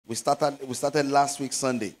We started last week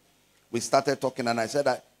Sunday. We started talking, and I said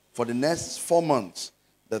that for the next 4 months,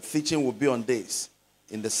 the teaching will be on days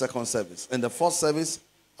in the second service. In the first service,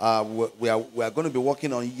 we are going to be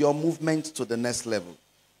working on your movement to the next level.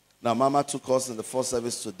 Now, Mama took us in the first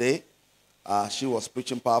service today. She was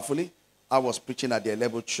preaching powerfully. I was preaching at the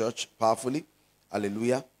Elebo Church powerfully.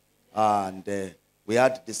 Hallelujah. And we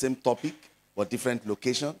had the same topic, but different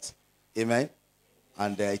locations. Amen.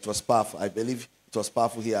 And it was powerful. I believe it was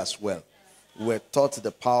powerful here as well. We were taught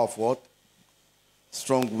the power of what?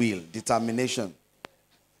 Strong will, determination.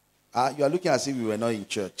 You are looking as if we were not in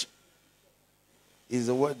church. It's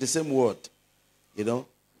the same word, you know.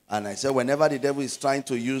 And I said, whenever the devil is trying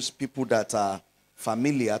to use people that are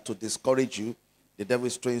familiar to discourage you, the devil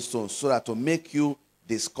is throwing stones so that to make you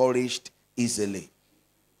discouraged easily.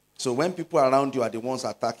 So when people around you are the ones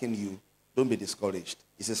attacking you, don't be discouraged.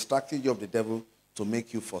 It's a strategy of the devil to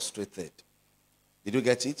make you frustrated. Did you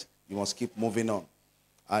get it? You must keep moving on.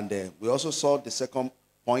 And we also saw the second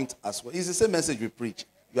point as well. It's the same message we preach.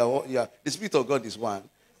 The Spirit of God is one.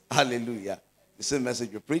 Hallelujah. The same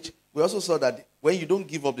message we preach. We also saw that when you don't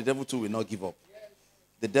give up, the devil too will not give up.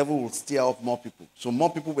 The devil will stir up more people. So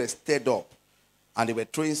more people were stirred up. And they were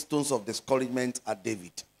throwing stones of discouragement at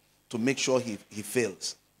David to make sure he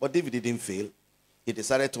fails. But David didn't fail. He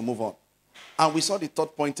decided to move on. And we saw the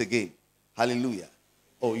third point again. Hallelujah.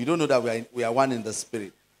 Oh, you don't know that we are one in the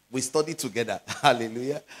Spirit. We study together.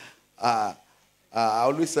 Hallelujah. I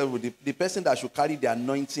always say the person that should carry the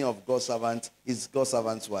anointing of God's servant is God's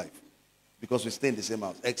servant's wife. Because we stay in the same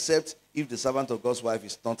house. Except if the servant of God's wife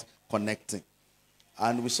is not connecting.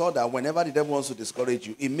 And we saw that whenever the devil wants to discourage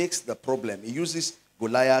you, it makes the problem. He uses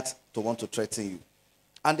Goliath to want to threaten you.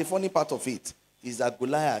 And the funny part of it is that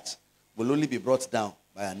Goliath will only be brought down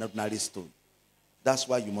by an ordinary stone. That's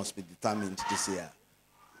why you must be determined this year.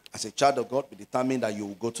 As a child of God, be determined that you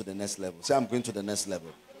will go to the next level. Say, I'm going to the next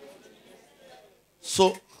level.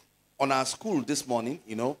 So, on our school this morning,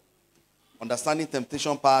 you know, understanding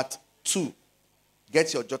temptation part 2.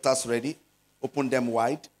 Get your jotters ready, open them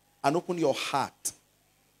wide, and open your heart.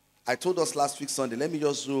 I told us last week Sunday, let me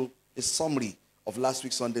just do a summary of last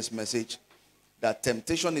week Sunday's message, that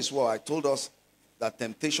temptation is what? I told us that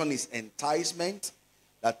temptation is enticement,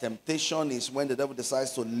 that temptation is when the devil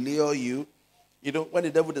decides to lure you. You know, when the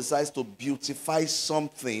devil decides to beautify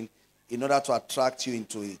something in order to attract you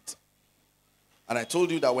into it. And I told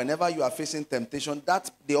you that whenever you are facing temptation, that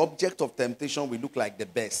the object of temptation will look like the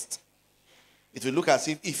best. It will look as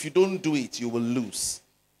if you don't do it, you will lose.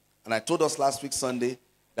 And I told us last week Sunday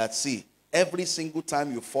that, see, every single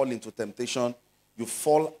time you fall into temptation, you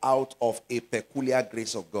fall out of a peculiar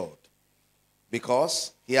grace of God.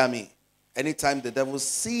 Because, hear me, anytime the devil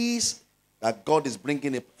sees that God is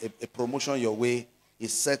bringing a promotion your way, he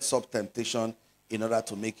sets up temptation in order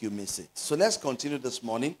to make you miss it. So let's continue this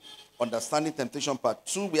morning. Understanding temptation part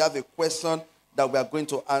 2. We have a question that we are going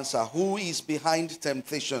to answer. Who is behind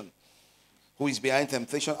temptation? Who is behind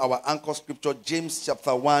temptation? Our anchor scripture, James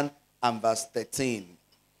chapter 1 and verse 13.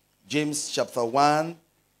 James chapter 1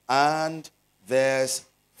 and verse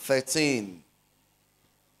 13.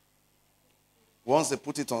 Once they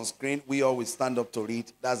put it on screen, we always stand up to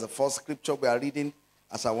read. That's the first scripture we are reading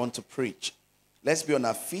as I want to preach. Let's be on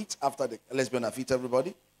our feet let's be on our feet,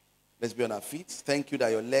 everybody. Let's be on our feet. Thank you that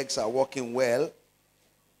your legs are working well.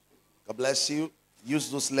 God bless you. Use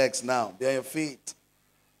those legs now. Be on your feet.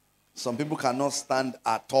 Some people cannot stand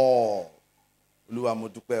at all. You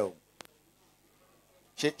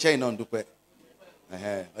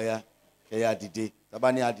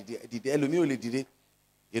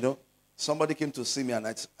know, somebody came to see me and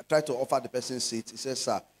I tried to offer the person seat. He said,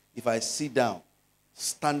 sir, if I sit down,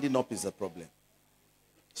 standing up is a problem.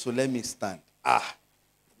 So let me stand.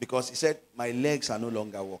 Because he said, my legs are no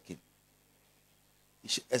longer working.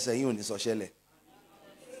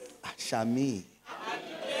 Shami.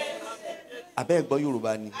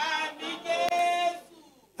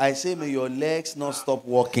 I say, may your legs not stop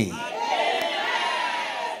working.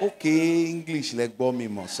 Okay, English leg bomb me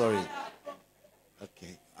more. Sorry.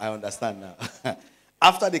 Okay, I understand now.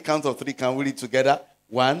 After the count of 3, can we read together?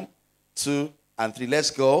 1, 2, and 3. Let's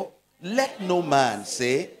go. Let no man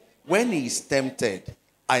say, when he is tempted,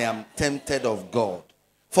 I am tempted of God.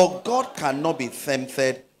 For God cannot be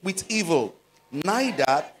tempted with evil,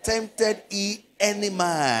 neither tempted he any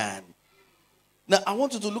man. Now, I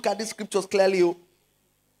want you to look at these scriptures clearly,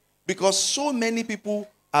 because so many people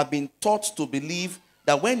have been taught to believe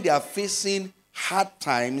that when they are facing hard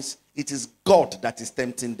times, it is God that is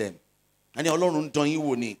tempting them. And Ọlọ́run dán yín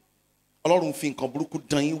wò ni. Ọlọ́run fi nǹkan burúkú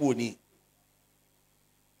dán yín wò ni.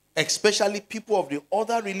 Especially people of the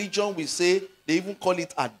other religion, we say, they even call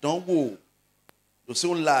it Adonwo. They say,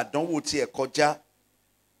 Adonwo ti ekoja.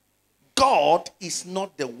 God is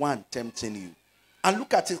not the one tempting you. And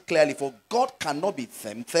look at it clearly, for God cannot be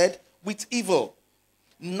tempted with evil.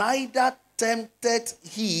 Neither tempted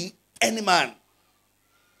he any man.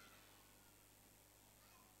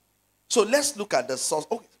 So let's look at the source.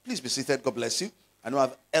 Oh, please be seated. God bless you. I know I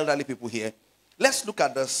have elderly people here. Let's look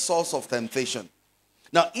at the source of temptation.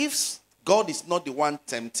 Now, if God is not the one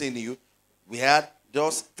tempting you, where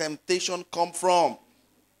does temptation come from?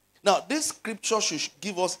 Now, this scripture should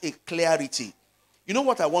give us a clarity. You know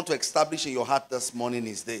what I want to establish in your heart this morning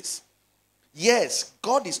is this. Yes,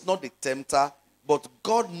 God is not the tempter, but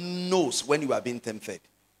God knows when you are being tempted.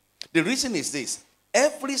 The reason is this.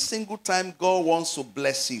 Every single time God wants to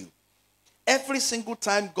bless you, every single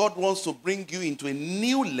time God wants to bring you into a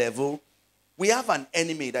new level, we have an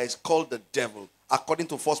enemy that is called the devil, according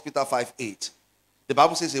to 1 Peter 5:8. The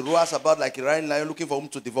Bible says he roars about like a lion looking for whom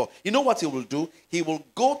to devour. You know what he will do? He will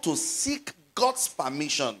go to seek God's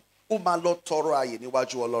permission. Now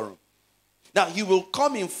he will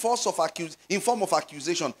come in form of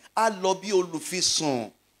accusation.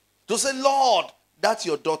 To say, Lord, that's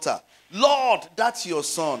your daughter. Lord, that's your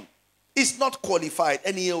son. It's not qualified.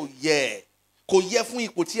 Any yeah. Kò yẹ fún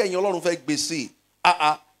ipò tí ẹ̀yin Ọlọ́run fẹ́ gbé sí.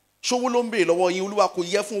 Ṣówó ló ń béèrè lọ́wọ́ yín, Olúwa kò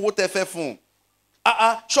yẹ fún owó tẹ́ fẹ́ fún.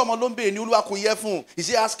 Ṣọmọ ló ń béèrè ní Olúwa kò yẹ fún. Is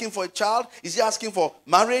he asking for a child? Is he asking for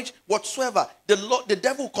marriage? Whatsoever. The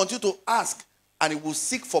devil will continue to ask and he will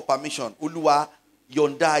seek for permission. Olúwa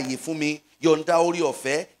yọ̀ǹda ààyè fún mi, yọ̀ǹda orí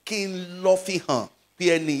ọ̀fẹ́ kí n lọ fi hàn pé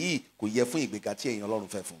ẹni yìí kò yẹ fún ìgbéga tí ẹ̀yin Ọlọ́run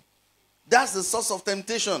fẹ́ fún. That's the source of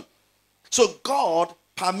temptation. So God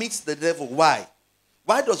permits the devil. Why?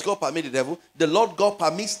 Why does God permit the devil? The Lord God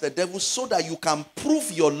permits the devil so that you can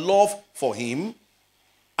prove your love for him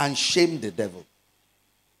and shame the devil.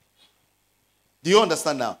 Do you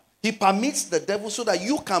understand now? He permits the devil so that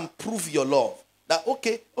you can prove your love. That,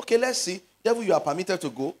 okay, let's see. Devil, you are permitted to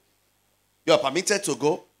go. You are permitted to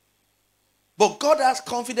go. But God has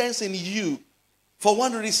confidence in you for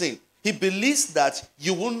one reason. He believes that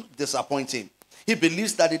you won't disappoint him. He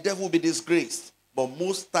believes that the devil will be disgraced. But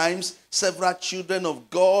most times, several children of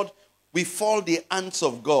God, we fall the hands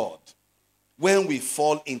of God when we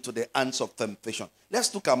fall into the hands of temptation.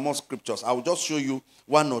 Let's look at more scriptures. I will just show you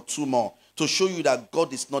one or two more to show you that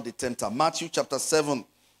God is not the tempter. Matthew chapter 7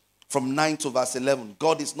 from 9 to verse 11.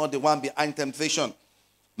 God is not the one behind temptation.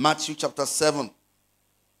 Matthew chapter 7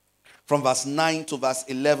 from verse 9 to verse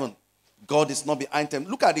 11. God is not behind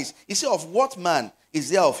temptation. Look at this. He said, of what man is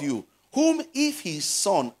there of you, whom if his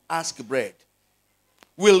son ask bread,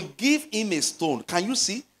 will give him a stone? Can you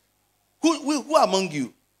see? Who among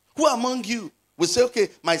you? Who among you will say, okay,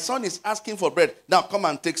 my son is asking for bread. Now come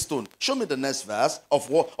and take stone. Show me the next verse of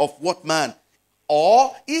what man?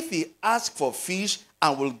 Or if he asks for fish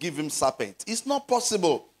and will give him serpent. It's not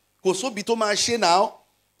possible. Now.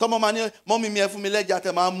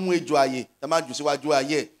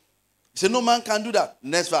 He said, no man can do that.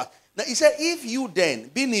 Next verse. Now he said, if you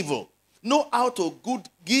then, being evil, know how to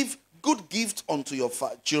give good gifts unto your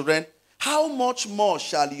children, how much more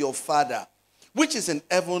shall your Father, which is in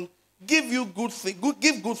heaven, give good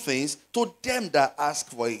things to them that ask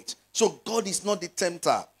for it? So God is not the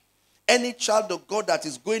tempter. Any child of God that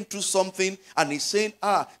is going through something and is saying,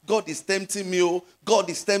 God is tempting me, God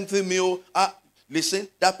is tempting me, listen,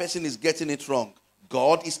 that person is getting it wrong.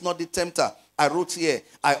 God is not the tempter. I wrote here,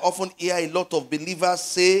 I often hear a lot of believers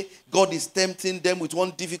say God is tempting them with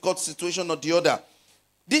one difficult situation or the other.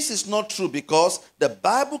 This is not true because the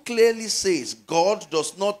Bible clearly says God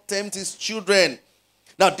does not tempt his children.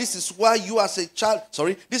 Now, this is why you as a child,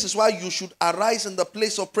 this is why you should arise in the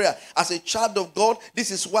place of prayer. As a child of God,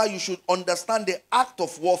 this is why you should understand the act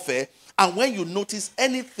of warfare. And when you notice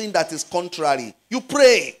anything that is contrary, you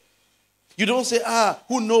pray. You don't say,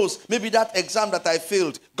 who knows? Maybe that exam that I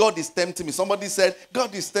failed, God is tempting me. Somebody said,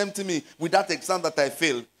 God is tempting me with that exam that I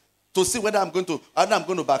failed to see whether I'm going to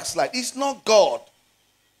backslide. It's not God.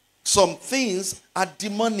 Some things are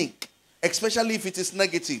demonic, especially if it is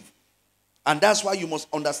negative. And that's why you must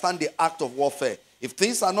understand the act of warfare. If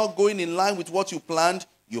things are not going in line with what you planned,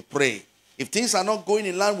 you pray. If things are not going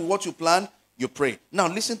in line with what you planned, you pray. Now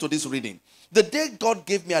listen to this reading. The day God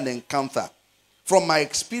gave me an encounter from the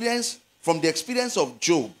experience of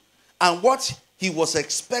Job and what he was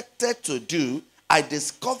expected to do, I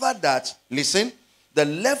discovered that, listen, the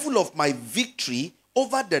level of my victory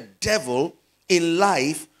over the devil in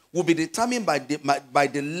life will be determined by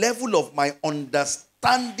the level of my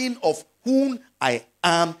understanding of whom I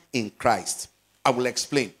am in Christ. I will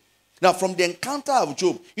explain. Now, from the encounter of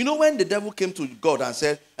Job, you know when the devil came to God and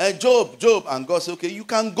said, hey, Job, Job, and God said, okay, you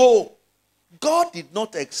can go. God did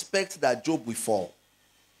not expect that Job will fall.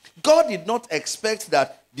 God did not expect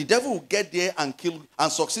that the devil would get there and kill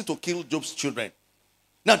and succeed to kill Job's children.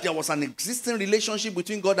 Now, there was an existing relationship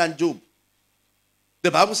between God and Job. The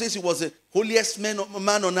Bible says he was the holiest man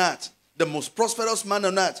on earth, the most prosperous man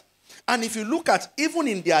on earth. And if you look at, even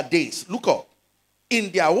in their days, look up, in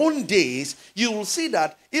their own days, you will see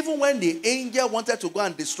that even when the angel wanted to go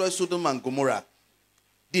and destroy Sodom and Gomorrah,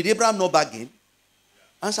 did Abraham not bargain?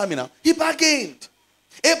 Answer me now. He bargained.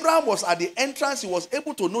 Abraham was at the entrance. He was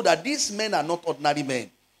able to know that these men are not ordinary men.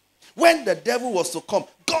 When the devil was to come,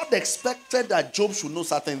 God expected that Job should know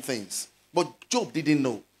certain things. But Job didn't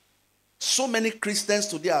know. So many Christians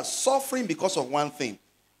today are suffering because of one thing.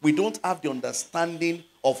 We don't have the understanding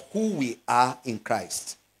of who we are in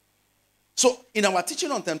Christ. So, in our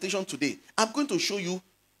teaching on temptation today, I'm going to show you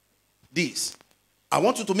this. I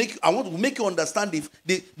want to make you understand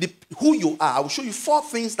who you are. I will show you 4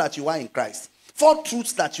 things that you are in Christ. 4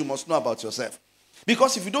 truths that you must know about yourself.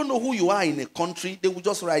 Because if you don't know who you are in a country, they will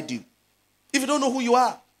just ride you. If you don't know who you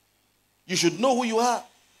are, you should know who you are.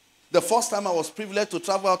 The first time I was privileged to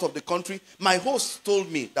travel out of the country, my host told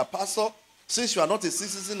me that, Pastor, since you are not a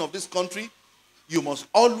citizen of this country, you must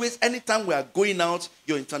always, anytime we are going out,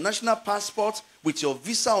 your international passport with your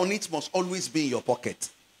visa on it must always be in your pocket.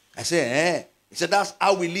 I said, He said, that's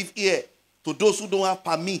how we live here. To those who don't have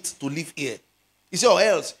permit to live here. He said, or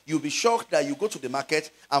else you'll be shocked that you go to the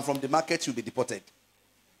market and from the market you'll be deported.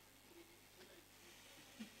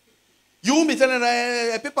 You won't be telling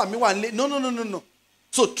paper me one. No.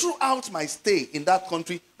 So throughout my stay in that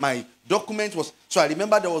country, my document was. So I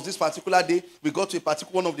remember there was this particular day we got to a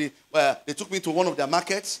particular one of the. They took me to one of their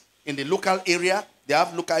markets in the local area. They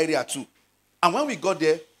have local area too. And when we got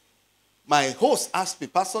there, my host asked me,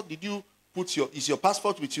 Pastor, did you put is your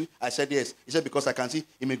passport with you? I said yes. He said, because I can see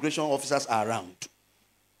immigration officers are around.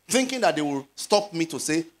 Thinking that they will stop me to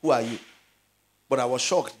say, who are you? But I was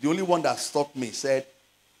shocked. The only one that stopped me said,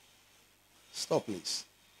 stop please.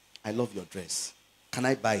 I love your dress. Can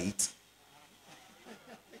I buy it?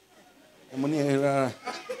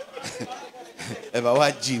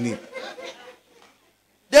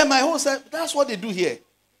 Then my host said, that's what they do here.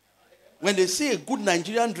 When they see a good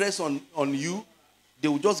Nigerian dress on you, they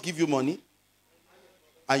will just give you money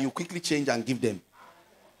and you quickly change and give them.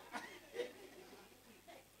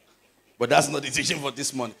 But that's not the teaching for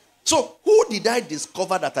this morning. So, who did I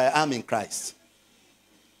discover that I am in Christ?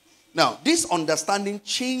 Now, this understanding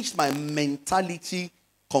changed my mentality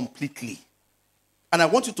completely. And I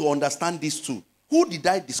want you to understand this too. Who did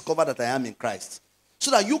I discover that I am in Christ?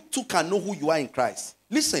 So that you too can know who you are in Christ.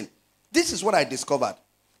 Listen, this is what I discovered.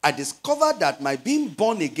 I discovered that my being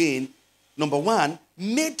born again, number one,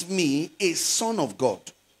 made me a son of God.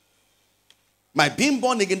 My being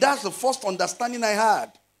born again, that's the first understanding I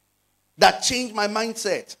had. That changed my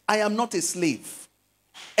mindset. I am not a slave.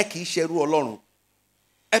 Help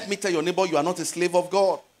me tell your neighbor, you are not a slave of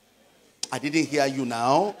God. I didn't hear you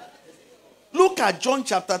now. Look at John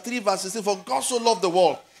chapter 3 verse 16. For God so loved the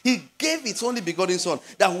world, he gave his only begotten son,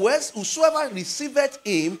 that whosoever receiveth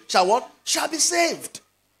him shall what? Shall be saved.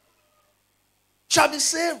 Shall be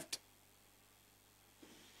saved.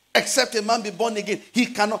 Except a man be born again, he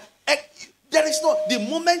cannot. There is no, the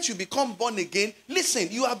moment you become born again, listen,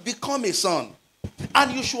 you have become a son.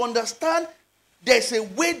 And you should understand, there's a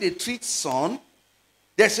way they treat son.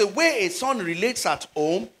 There's a way a son relates at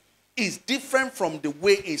home is different from the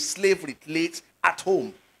way a slave relates at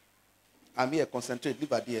home. I'm here, concentrate.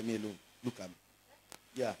 Leave at me alone. Look at me.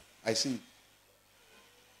 Yeah, I see.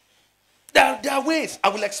 There are ways. I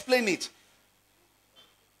will explain it.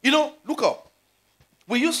 You know, look up.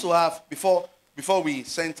 We used to have, before we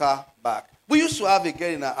sent her back, we used to have a girl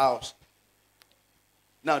in our house.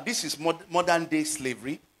 Now, this is modern day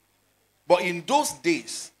slavery. But in those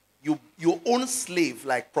days, you own slave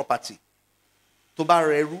like property. To ba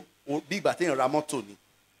reru, big batin ra moto ni.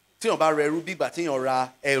 Ti o ba reru, big batin ra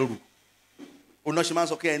eru. Ono se man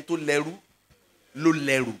so ke en to leru, lo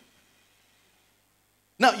leru.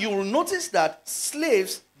 Now, you will notice that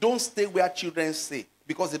slaves don't stay where children stay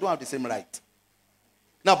because they don't have the same right.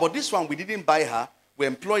 Now, but this one, we didn't buy her. We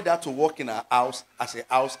employed her to work in our house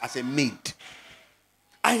as a maid.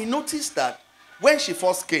 I noticed that when she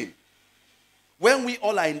first came, when we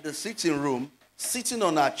all are in the sitting room, sitting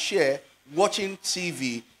on our chair, watching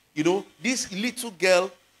TV, you know, this little girl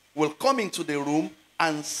will come into the room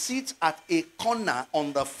and sit at a corner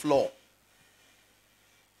on the floor.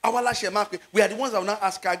 We are the ones that will now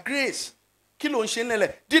ask her, Grace, did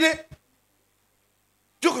it?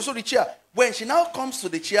 So the chair. When she now comes to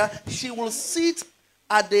the chair, she will sit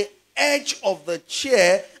at the edge of the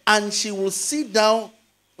chair and she will sit down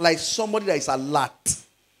like somebody that is alert.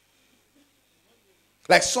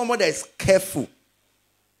 Like somebody that is careful.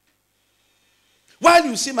 While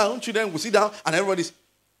you see my own children will sit down and everybody's.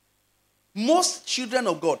 Most children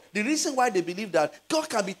of God, the reason why they believe that God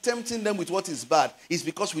can be tempting them with what is bad is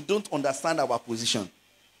because we don't understand our position.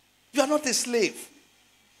 You are not a slave.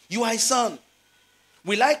 You are a son.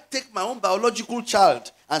 Will I take my own biological child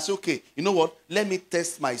and say, okay, you know what? Let me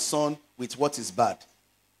test my son with what is bad.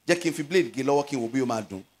 Let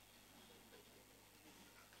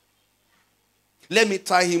me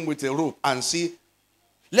tie him with a rope and see.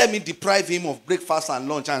 Let me deprive him of breakfast and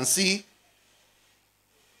lunch and see.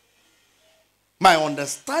 My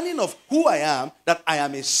understanding of who I am, that I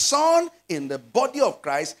am a son in the body of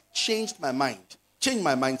Christ, changed my mind. Changed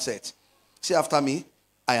my mindset. Say after me,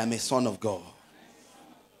 I am a son of God.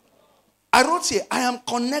 I wrote here, I am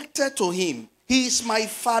connected to him. He is my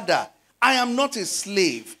father. I am not a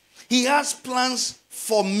slave. He has plans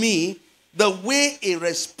for me the way a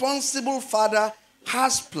responsible father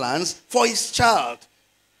has plans for his child.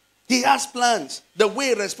 He has plans the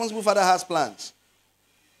way a responsible father has plans.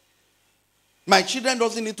 My children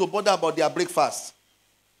doesn't need to bother about their breakfast.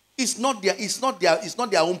 It's not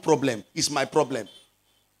their own problem. It's my problem.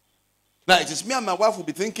 Now it is me and my wife will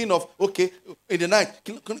be thinking of, okay, in the night,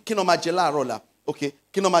 okay,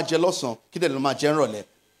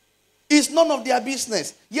 it's none of their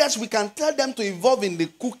business. Yes, we can tell them to involve in the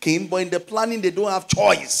cooking, but in the planning they don't have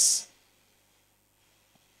choice.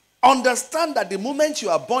 Understand that the moment you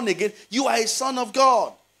are born again, you are a son of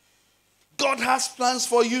God. God has plans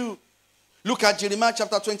for you. Look at Jeremiah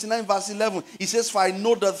chapter 29 verse 11. He says, for I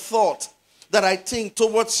know the thought that I think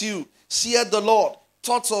towards you, saith the Lord,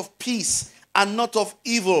 thoughts of peace and not of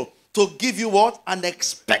evil, to give you what? An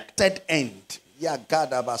expected end. Yeah, God,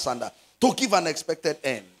 Abasanda. To give an expected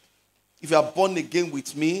end. If you are born again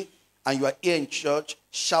with me and you are here in church,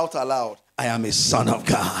 shout aloud, I am a son of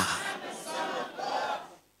God.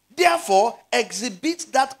 Therefore, exhibit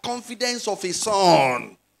that confidence of a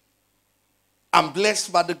son. I'm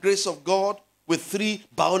blessed by the grace of God with 3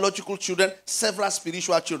 biological children, several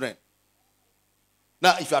spiritual children.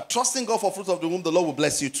 Now, if you are trusting God for fruit of the womb, the Lord will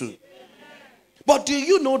bless you too. Amen. But do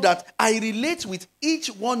you know that I relate with each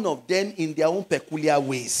one of them in their own peculiar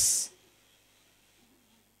ways?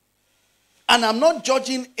 And I'm not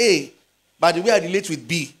judging A by the way I relate with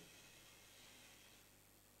B.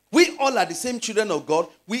 We all are the same children of God.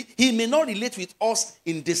 He may not relate with us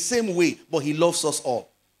in the same way, but he loves us all.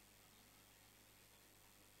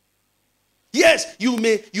 Yes, you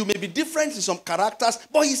may be different in some characters,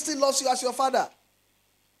 but he still loves you as your father.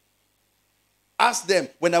 Ask them,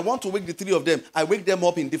 when I want to wake the 3 of them, I wake them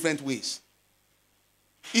up in different ways.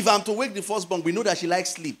 If I'm to wake the firstborn, we know that she likes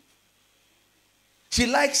sleep. She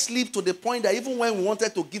likes sleep to the point that even when we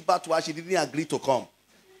wanted to give birth to her, she didn't agree to come.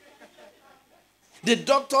 The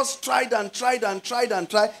doctors tried and tried and tried and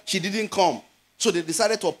tried. She didn't come. So they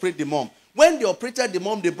decided to operate the mom. When they operated the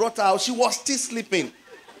mom, they brought her out. She was still sleeping.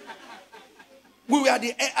 We were at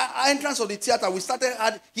the entrance of the theater. We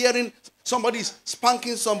started hearing somebody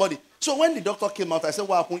spanking somebody. So when the doctor came out, I said,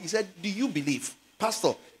 what happened? He said, do you believe,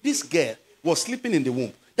 Pastor, this girl was sleeping in the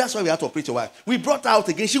womb. That's why we had to operate your wife. We brought her out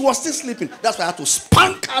again. She was still sleeping. That's why I had to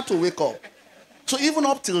spank her to wake up. So even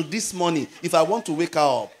up till this morning, if I want to wake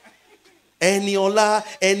her up, Eniola,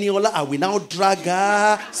 I will now drag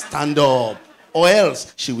her, stand up. Or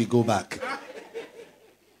else she will go back.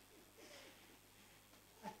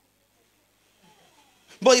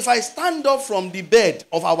 But if I stand up from the bed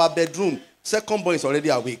of our bedroom, second boy is already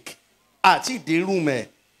awake. Ati the room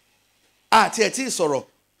ati sọ̀rọ̀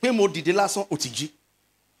pé mo dìde lásán ó ti jí.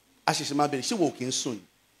 A ṣẹ̀ṣẹ̀ máa bẹ̀rẹ̀ ṣé wo kì í sùn.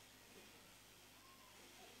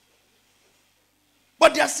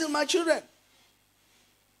 But they are still my children.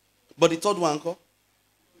 But the third one, uncle,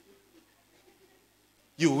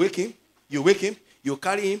 you wake him, you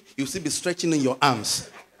carry him, you still be stretching in your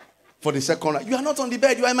arms for the second round. You are not on the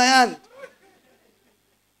bed, you are in my hand.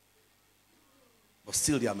 But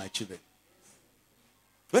still they are my children.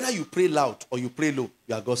 Whether you pray loud or you pray low,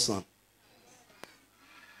 you are God's son.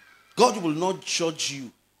 God will not judge you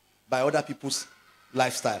by other people's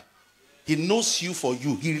lifestyle. He knows you for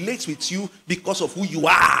you. He relates with you because of who you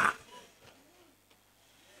are.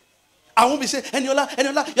 I won't be saying, Eniola,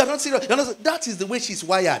 you're not serious. That is the way she's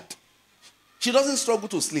wired. She doesn't struggle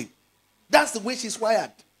to sleep. That's the way she's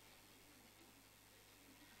wired.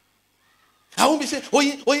 I won't be saying,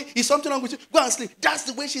 Oye, is something wrong with you? Go and sleep. That's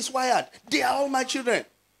the way she's wired. They are all my children.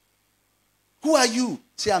 Who are you?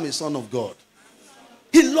 Say, I'm a son of God.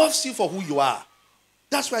 He loves you for who you are.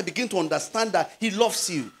 That's why I begin to understand that he loves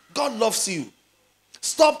you. God loves you.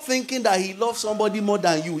 Stop thinking that he loves somebody more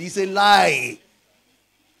than you. It's a lie.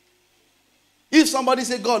 If somebody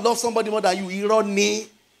say God loves somebody more than you, he run me.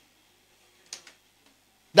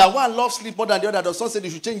 That one loves sleep more than the other. The son said they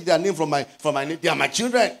should change their name from my name. They are my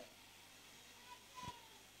children.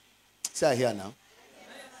 See, I hear now.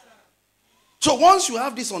 So once you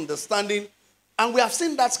have this understanding, and we have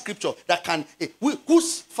seen that scripture that can,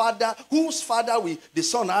 whose father will the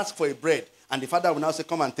son ask for a bread, and the father will now say,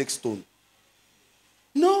 come and take stone.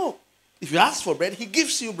 No. If you ask for bread, he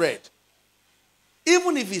gives you bread.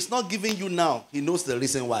 Even if he's not giving you now, he knows the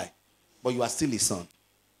reason why. But you are still his son.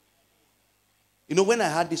 You know, when I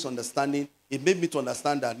had this understanding, it made me to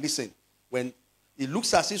understand that, listen, when it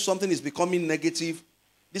looks as if something is becoming negative,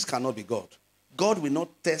 this cannot be God. God will not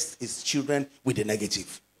test his children with the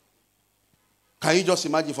negative. Can you just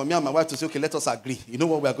imagine for me and my wife to say, okay, let us agree. You know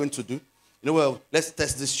what we are going to do? You know, well, let's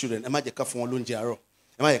test these children.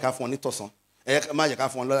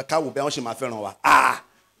 Ah!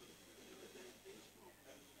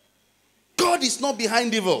 God is not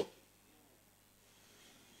behind evil.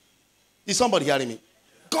 Is somebody hearing me?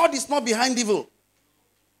 God is not behind evil.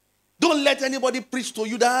 Don't let anybody preach to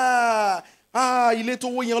you that it's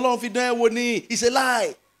a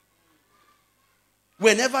lie.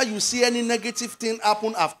 Whenever you see any negative thing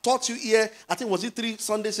happen, I've taught you here, I think was it 3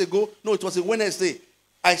 Sundays ago? No, it was a Wednesday.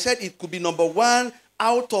 I said it could be number 1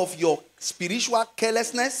 out of your spiritual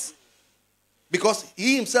carelessness. Because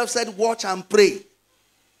he himself said, watch and pray.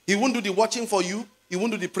 He won't do the watching for you. He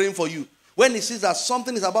won't do the praying for you. When he sees that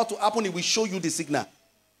something is about to happen, he will show you the signal.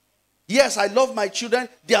 Yes, I love my children.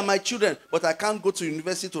 They are my children. But I can't go to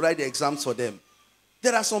university to write the exams for them.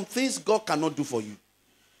 There are some things God cannot do for you.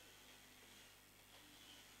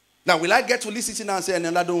 Now, will I get to listen now and say,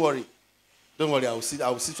 no, don't worry. Don't worry, I will sit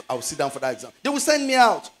down for that exam. They will send me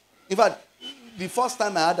out. In fact, the first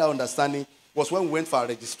time I had that understanding was when we went for our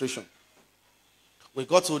registration. We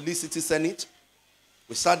got to Lee City Senate.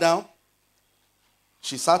 We sat down.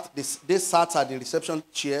 They sat at the reception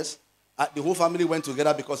chairs. The whole family went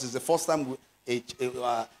together because it's the first time we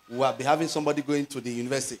will be having somebody going to the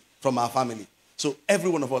university from our family. So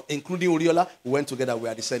every one of us, including Uriola, we went together. We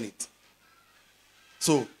are the Senate.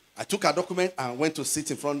 So I took a document and went to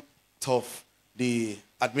sit in front of the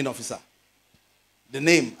admin officer. The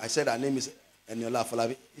name, I said her name is Princewill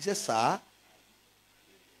Afolabi. He said, sir,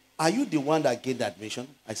 are you the one that gained admission?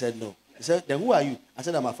 I said, no. He said, then who are you? I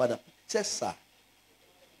said, I'm my father. He said, sir,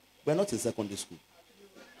 we're not in secondary school.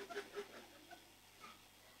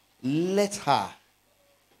 Let her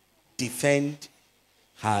defend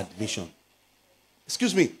her admission.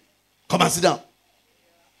 Excuse me. Come and sit down.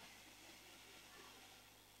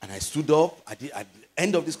 And I stood up at the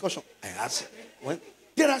end of discussion. I asked,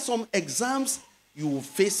 there are some exams you will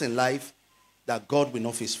face in life that God will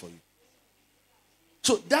not face for you.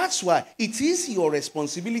 So that's why it is your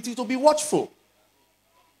responsibility to be watchful.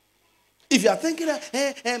 If you are thinking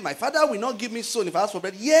that, my father will not give me son if I ask for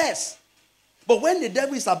bread, yes. But when the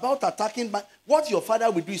devil is about attacking, what your father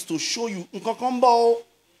will do is to show you,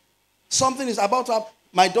 something is about to happen.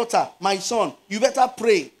 My daughter, my son, you better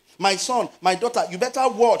pray. My son, my daughter, you better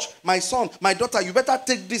watch. My son, my daughter, you better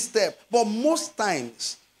take this step. But most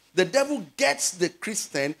times, the devil gets the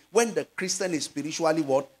Christian when the Christian is spiritually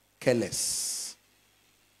what? Careless.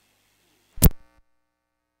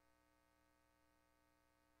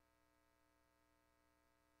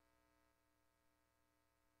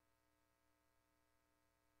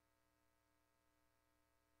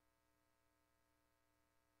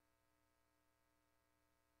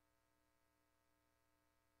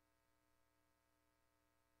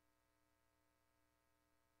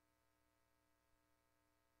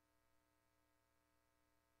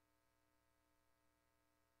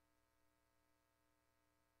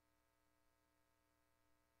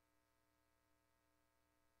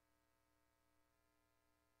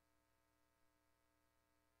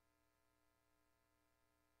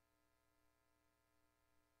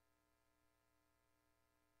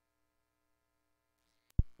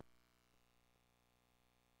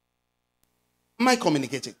 Am I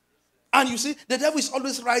communicating? And you see, the devil is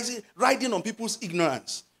always riding on people's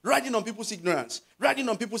ignorance. Riding on people's ignorance. Riding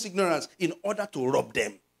on people's ignorance in order to rob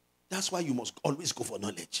them. That's why you must always go for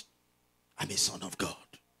knowledge. I'm a son of God.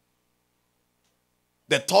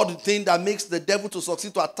 The third thing that makes the devil to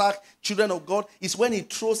succeed to attack children of God is when he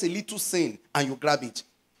throws a little sin and you grab it.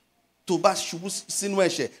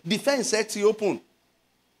 Defense sets you open.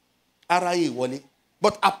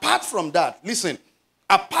 But apart from that, listen,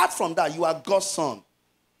 apart from that, you are God's son.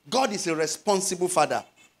 God is a responsible father.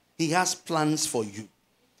 He has plans for you.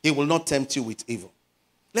 He will not tempt you with evil.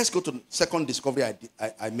 Let's go to the second discovery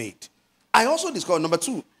I made. I also discovered, number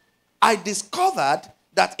 2, I discovered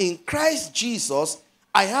that in Christ Jesus,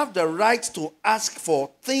 I have the right to ask for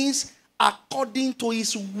things according to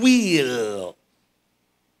his will.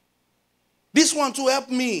 This one to help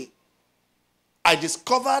me. I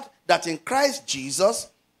discovered that in Christ Jesus,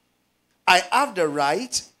 I have the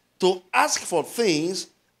right to ask for things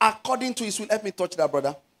according to his will. Help me touch that,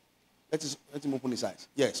 brother. Let him open his eyes.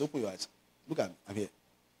 Yes, open your eyes. Look at me. I'm here.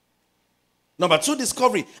 Number 2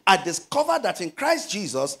 discovery. I discovered that in Christ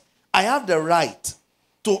Jesus, I have the right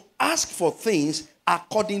to ask for things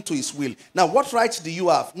according to his will. Now, what rights do you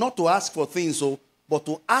have? Not to ask for things, but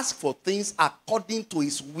to ask for things according to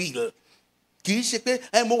his will. Kì í ṣe pé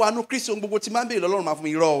mo wà nínú Kristi ohun gbogbo tí máa ń béèrè lọ́lọ́run máa fún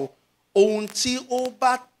mi rọ o. Ohun tí ó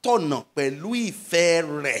bá tọ̀nà pẹ̀lú ìfẹ́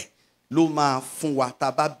rẹ̀ ló máa fún wa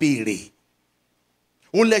tá bá béèrè.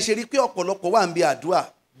 Òun lè ṣe rí pé ọ̀pọ̀lọpọ̀ wà ń bí àdúrà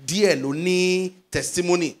díẹ̀ ló ní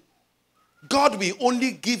testimony. God will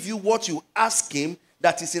only give you what you ask him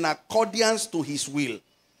that is in accordance to his will.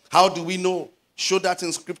 How do we know? Show that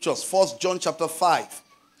in scriptures. 1 John chapter 5,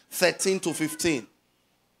 13 to 15.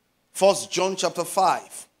 1 John chapter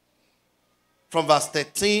 5, from verse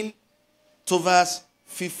 13 to verse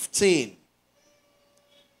 15.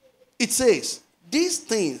 It says, These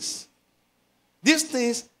things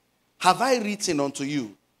have I written unto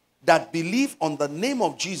you, that believe on the name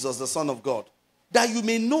of Jesus, the Son of God, that you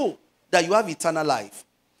may know that you have eternal life,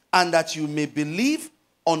 and that you may believe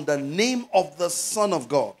on the name of the Son of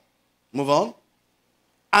God. Move on.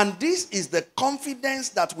 And this is the confidence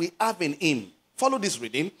that we have in him. Follow this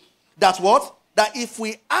reading. That what? That if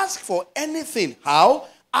we ask for anything, how?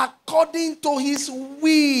 According to his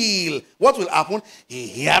will. What will happen? He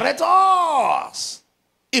heareth us.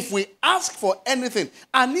 If we ask for anything,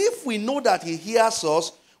 and if we know that he hears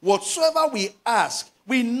us, whatsoever we ask,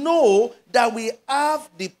 we know that we have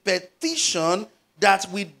the petition that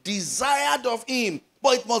we desired of him.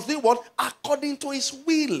 But it must be what? According to his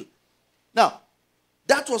will. Now,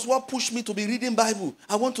 that was what pushed me to be reading Bible.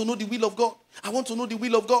 I want to know the will of God. I want to know the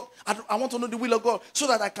will of God. I want to know the will of God so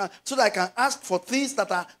that I can ask for things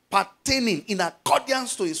that are pertaining in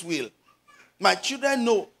accordance to his will. My children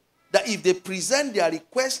know that if they present their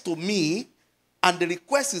request to me and the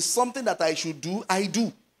request is something that I should do, I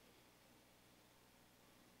do.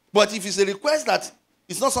 But if it's a request that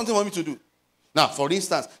it's not something for me to do. Now, for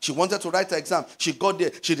instance, she wanted to write her exam. She got there.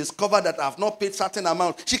 She discovered that I have not paid certain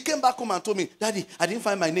amount. She came back home and told me, Daddy, I didn't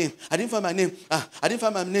find my name. I didn't find my name. I didn't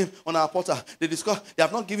find my name on our portal. They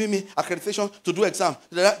have not given me accreditation to do exam.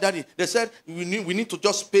 Daddy, they said we need to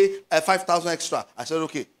just pay 5,000 extra. I said,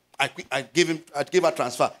 okay. I gave her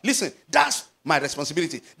transfer. Listen, that's my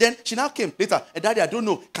responsibility. Then she now came later. Daddy, I don't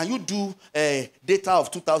know. Can you do data of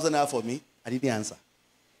 2,000 naira for me? I didn't answer.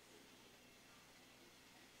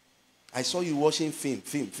 I saw you watching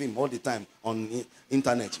film all the time on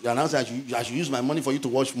internet. You announced that I should use my money for you to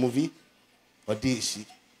watch movie. But this,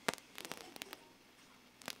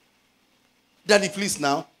 Daddy, please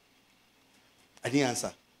now. I didn't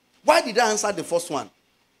answer. Why did I answer the first one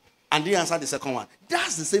and didn't answer the second one?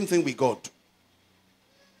 That's the same thing with God.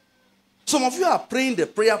 Some of you are praying the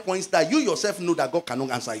prayer points that you yourself know that God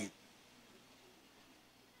cannot answer you.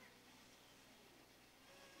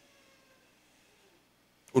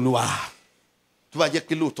 Olúwa, tó bá jẹ́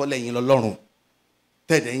pé lóòótọ́ lẹ́yìn lọ́lọ́run,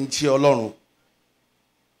 tẹ̀dẹ̀ ń jẹ́ Ọlọ́run.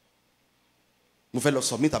 Mo fẹ́ lọ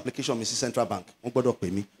submit application mi sí Central Bank. Wọ́n gbọ́dọ̀ pè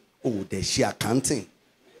mí. O dẹ̀ ṣe accounting.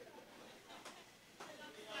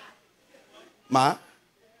 Ma,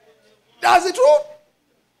 that's the truth.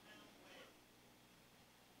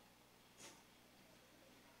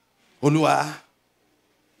 Olúwa,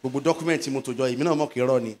 gbogbo document mo tó jọ èmi náà mọ̀ kí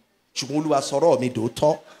irọ́ ni. Ṣùgbọ́n Olúwa sọ̀rọ̀ mi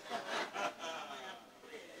dòótọ́.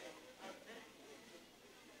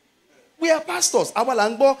 We are pastors. Àwa là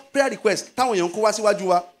ń gbọ́ prayer request táwọn èèyàn kó wá síwájú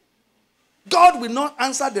wa. God will not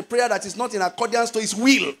answer the prayer that is not in accordance to his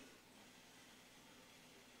will.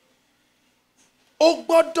 Ó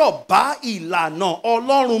gbọ́dọ̀ bá ìlànà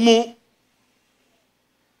Ọlọ́run mu.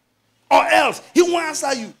 Or else he won't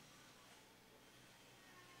answer you.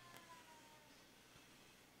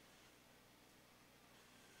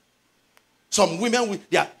 Some women,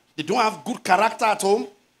 they don't have good character at home.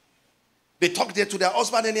 They talk there to their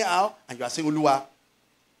husband anyhow, and you are saying, Oluwa,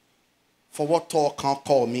 for what talk can't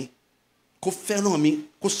call me? Kó fẹ́ràn mi,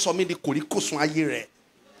 kó sọ mí di kòríkòsùn ayé rẹ̀.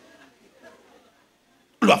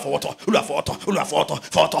 Oluwa fọwọ́tọ̀, Oluwa fọwọ́tọ̀, Oluwa fọwọ́tọ̀.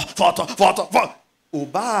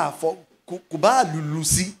 Kò bá lùlù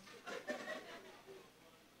sí.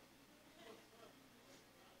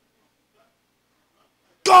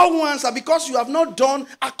 God won't answer because you have not done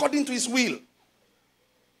according to his will.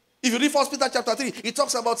 If you read 1 Peter chapter 3, it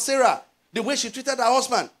talks about Sarah, the way she treated her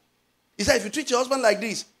husband. He said, if you treat your husband like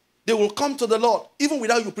this, they will come to the Lord, even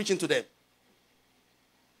without you preaching to them.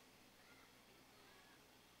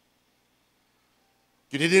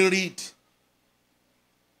 You didn't read.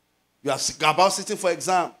 You are about sitting for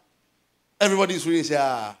exam. Everybody is reading, say,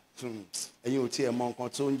 and you will tell a monk on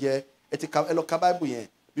Tonje, Elo Kababu,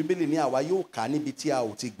 Bibili ni awa yo ka níbi tí a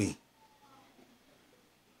ò ti gbìn.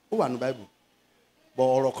 Ó wà ní Bible. But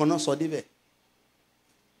ọ̀rọ̀ kan náà sọ débẹ̀.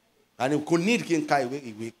 And kò need kí n ka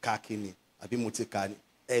ìwé ka kíni àbí mo ti ka ni.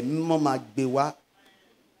 Ẹ̀mí mọ́ máa gbé wá.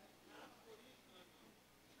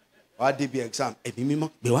 Wá débi exam. Ẹ̀mí mímọ́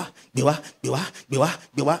gbé wá, gbé wá, gbé wá, gbé wá,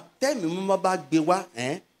 gbé wá. Tẹ́mi mímọ́ bá gbé wá,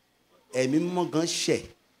 ẹ̀mí mímọ́ gan ṣẹ̀.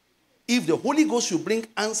 If the Holy Ghost should bring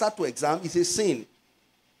answer to exam, it's a sin.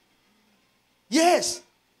 Yes.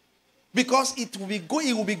 Because it will be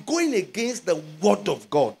going against the word of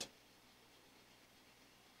God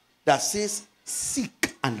that says,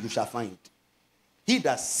 seek and you shall find. He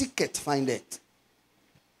that seeketh findeth.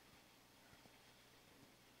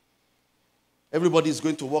 Everybody is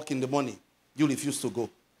going to work in the morning. You refuse to go.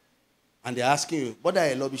 And they're asking you, what are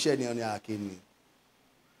you sharing on your kidney?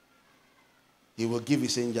 He will give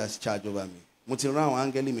his angels charge over me.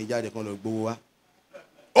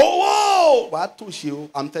 Oh, whoa!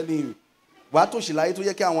 I'm telling you.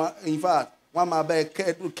 In fact,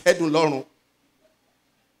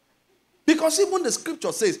 because even the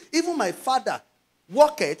scripture says, even my father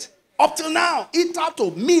walketh up till now. It out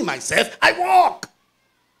of me, myself, I walk.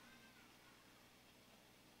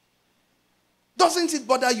 Doesn't it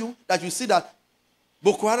bother you that you see that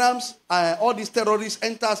Boko Harams, all these terrorists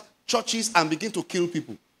enter churches and begin to kill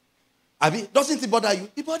people? Doesn't it bother you?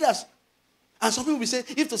 It bothers. And some people will say,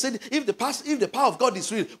 if the power of God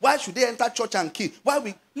is real, why should they enter church and kill?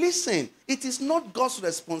 Listen, it is not God's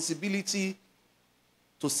responsibility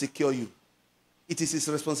to secure you. It is his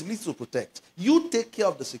responsibility to protect. You take care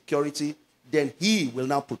of the security, then he will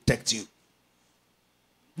now protect you.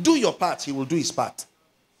 Do your part, he will do his part.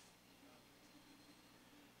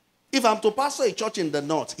 If I'm to pastor a church in the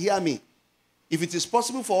north, hear me. If it is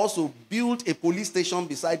possible for us to build a police station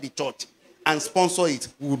beside the church and sponsor it,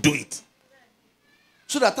 we will do it.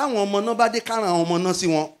 So that nobody can see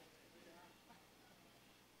one.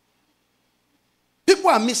 People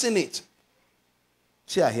are missing it.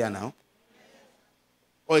 See, I hear now.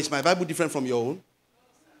 Or is my Bible different from your own?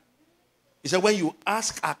 He said, when you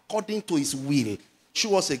ask according to his will,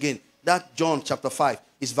 show us again. That John chapter 5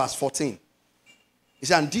 is verse 14. He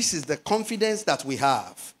said, and this is the confidence that we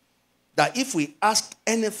have, that if we ask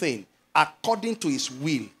anything according to his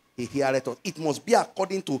will, he heareth us. It must be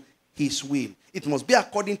according to his will. It must be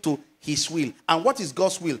according to his will. And what is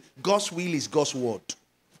God's will? God's will is God's word.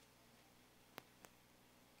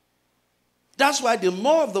 That's why the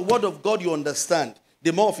more of the word of God you understand,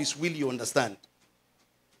 the more of his will you understand.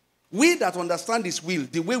 We that understand his will,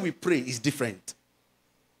 the way we pray is different.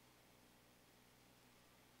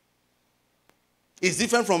 It's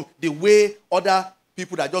different from the way other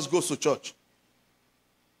people that just go to church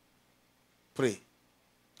pray.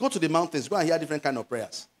 Go to the mountains, go and hear different kind of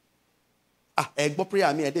prayers. Egbo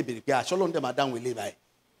prayer me ede bere pe shalom dem adan we by.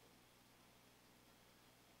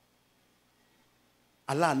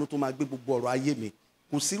 Aláàánú tó máa gbé gbogbo ọ̀rọ̀ ayé mi.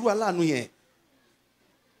 Kò sírú aláàánú yẹn.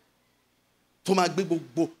 Tó máa gbé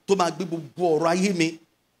gbogbo ọ̀rọ̀ ayé mi.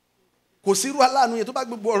 Kò sírú aláàánú yẹn tó bá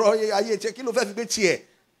gbé gbogbo ọ̀rọ̀ ayé tí kí ló fẹ́ fi gbé tiẹ̀.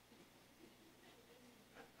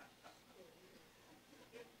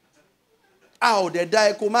 A ò dẹ̀ dá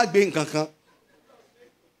ẹ kó má gbé nǹkan kan.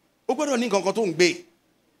 Ó gbọ́dọ̀ ní nǹkan kan tó ń gbé.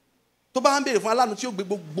 Tó bá ń béèrè fún aláàánú tí ó gbé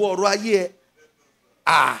gbogbo ọ̀rọ̀ ayé ẹ.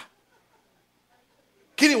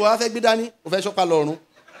 Kí ni wàá fẹ́ gbé dání? Ó fẹ́ ṣọ́pá lọ́run.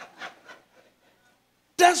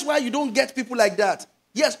 That's why you don't get people like that.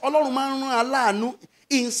 Yes, Ọlọ́run máa ń rán aláàánú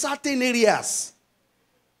in certain areas.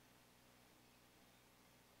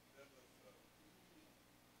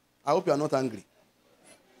 I hope you are not angry.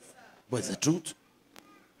 But it's the truth.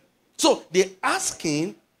 So the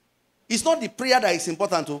asking is not the prayer that is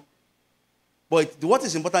important to. But what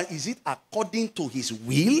is important, is it according to his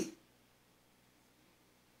will?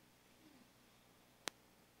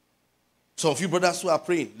 Some of you brothers who are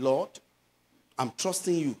praying, Lord, I'm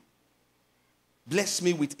trusting you. Bless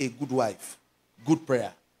me with a good wife. Good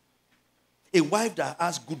prayer. A wife that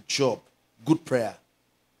has good job. Good prayer.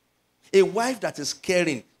 A wife that is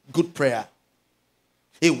caring. Good prayer.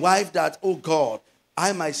 A wife that, oh God,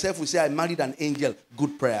 I myself will say I married an angel.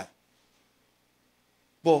 Good prayer.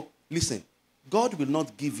 But listen, God will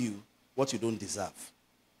not give you what you don't deserve.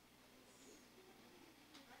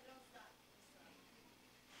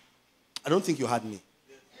 I don't think you heard me.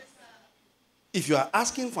 If you are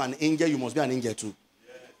asking for an angel, you must be an angel too.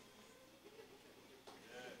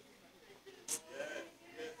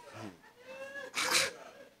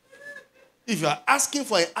 If you are asking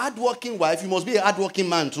for a hardworking wife, you must be a hardworking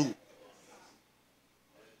man too.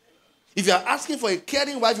 If you are asking for a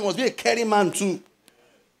caring wife, you must be a caring man too.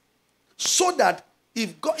 So that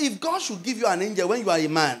if God should give you an angel when you are a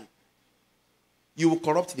man, you will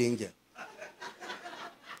corrupt the angel.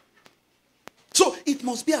 So it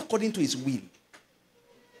must be according to his will.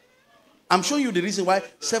 I'm showing you the reason why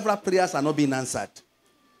several prayers are not being answered.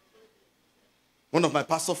 One of my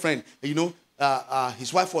pastor friends,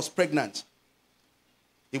 his wife was pregnant.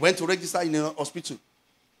 He went to register in a hospital.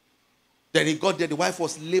 Then he got there. The wife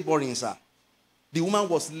was laboring, sir. The woman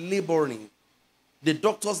was laboring. The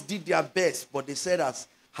doctors did their best, but they said as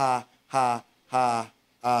the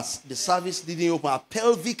service didn't open, her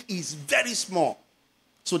pelvic is very small.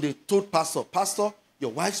 So they told Pastor,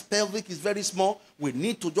 your wife's pelvic is very small. We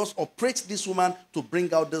need to just operate this woman to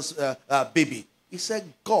bring out this baby. He said,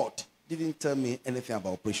 God didn't tell me anything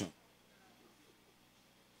about operation.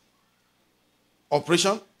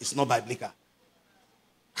 Operation is not biblical.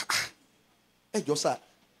 Ẹ jọ̀ọ́ sà,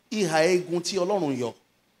 ìhà egun tí Ọlọ́run yọ,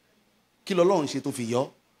 kí l'Ọlọ́run ṣe tó fi yọ,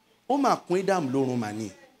 ó máa kún Ádámù lọ́rùn mà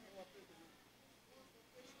ní.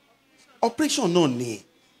 Operation náà ni.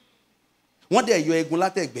 Wọ́n dẹ̀ yọ egun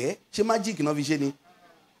látẹ̀gbẹ́, ṣé magic náà fi ṣe ni?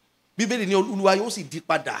 Bíbélì ní Olúwa yóò sì di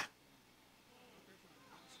padà.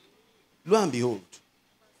 Lo and behold,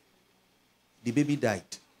 the baby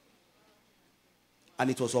died. And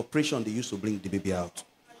it was operation they used to bring the baby out.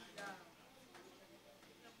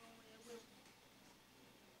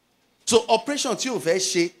 So operation tí o fẹ́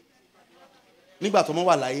ṣe nígbà tó mọ́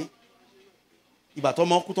wà láyé, ìgbà tó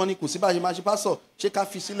mọ́ kú tán ní kò sí bá ṣe máa ṣe pásọ̀, ṣé ká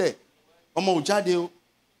fi sílẹ̀, ọmọ ò jáde o.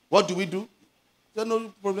 What do we do? There's no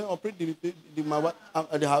problem. Operate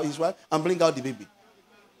his wife and bring out the baby.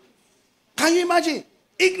 Can you imagine?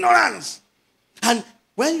 Ignorance. And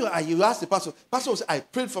when you ask the pastor will say, I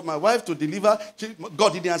prayed for my wife to deliver.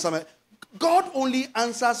 God didn't answer me. God only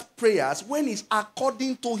answers prayers when it's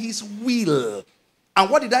according to his will. And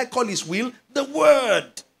what did I call his will? The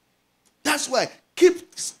word. That's why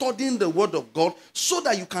keep studying the word of God so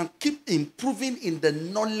that you can keep improving in the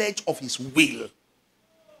knowledge of his will.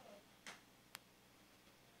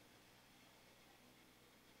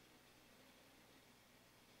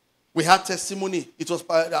 We had testimony. It was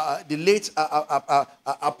the late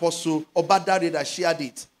Apostle Obadare that shared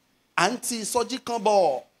it. Auntie Soji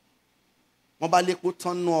Kambo. Mobile ko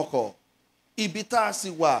ton no oko. Ibi tá sì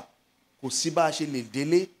wà kò sí bá ṣe lè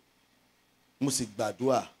délé. Mo sì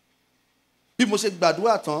gbàdúrà. Bí mo ṣe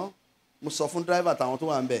gbàdúrà tán, mo sọ fún driver tàwọn tó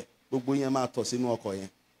wà ńbẹ̀, gbogbo yẹn máa tọ̀ sínú ọkọ̀ yẹn.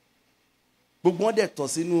 Gbogbo wọn dẹ̀ tọ̀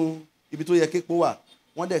sínú ibi tó yẹ képo wà.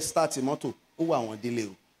 Wọ́n dẹ̀ start mọ́tò, ó wà wọ́n délé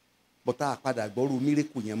o. Bọ́tà àpadà gbọ́rú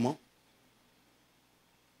mírèkù yẹn mọ́.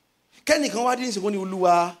 Kẹ́nìkan wá dín ìsìnkú ní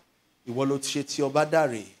Olúwa, ìwọ ló ti ṣe ti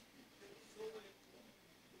Ọbádàrè.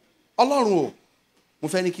 Ọlọ́run o, mo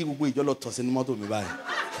fẹ́ ní kí gbogbo ìjọ lọ tọ̀ sínú mọ́tò mi báyìí.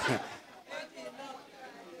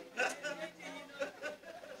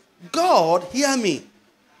 God, hear me,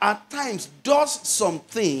 at times does some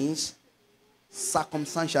things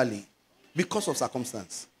circumstantially because of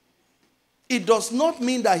circumstance. It does not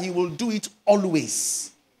mean that he will do it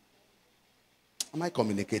always. Am I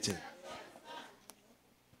communicating?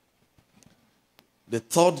 The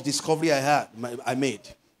third discovery I made,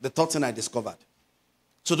 the third thing I discovered.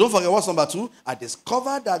 So don't forget what's number 2. I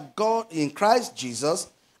discovered that God in Christ Jesus,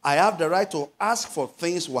 I have the right to ask for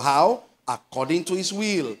things how? According to his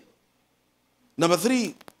will. Number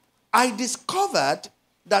 3, I discovered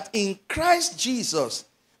that in Christ Jesus,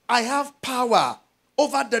 I have power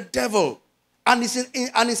over the devil and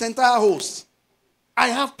his entire host. I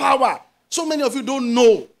have power. So many of you don't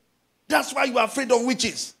know. That's why you are afraid of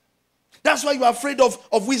witches. That's why you are afraid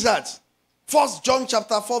of wizards. 1 John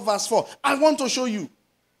chapter 4 verse 4. I want to show you.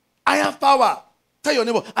 I have power. Tell your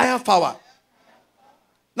neighbor, I have power.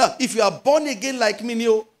 Now, if you are born again like me,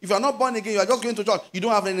 if you are not born again, you are just going to church, you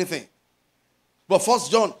don't have anything. But 1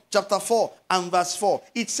 John chapter 4 and verse 4,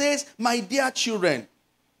 it says, my dear children,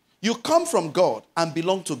 you come from God and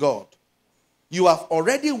belong to God. You have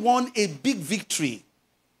already won a big victory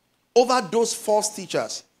over those false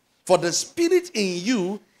teachers. For the spirit in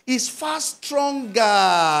you is far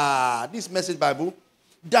stronger, this Message Bible,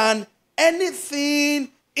 than anything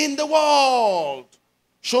in the world.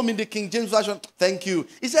 Show me the King James Version. Thank you.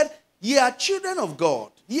 He said, ye are children of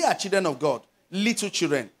God. Ye are children of God, little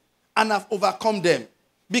children, and have overcome them.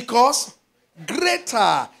 Because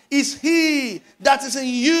greater is he that is in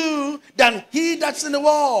you than he that is in the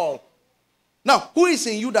world. Now, who is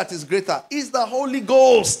in you that is greater? Is the Holy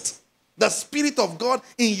Ghost. The Spirit of God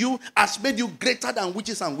in you has made you greater than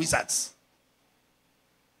witches and wizards.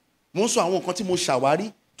 Most of àwọn nǹkan tí mo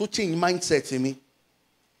ṣàwárí tó change mindset mi,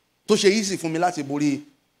 tó ṣe easy fún mi láti borí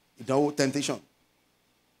ìdánwò temptation.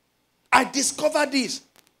 I discovered this.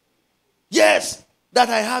 Yes, that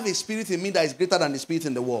I have a spirit in me that is greater than the spirit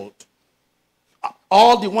in the world.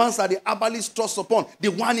 All the ones that the herbalist trust upon, the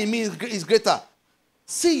one in me is greater.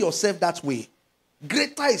 See yourself that way.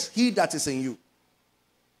 Greater is he that is in you.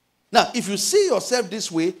 Now, if you see yourself this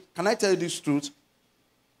way, can I tell you this truth?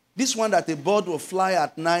 This one that a bird will fly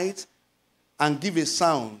at night and give a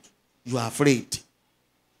sound, you are afraid.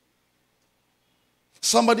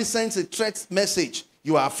 Somebody sends a threat message,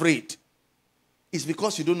 you are afraid. It's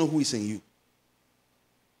because you don't know who is in you.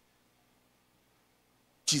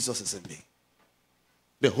 Jesus is in me.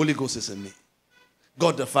 The Holy Ghost is in me.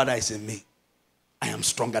 God the Father is in me. I am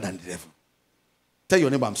stronger than the devil. Tell your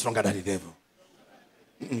neighbor, I'm stronger than the devil.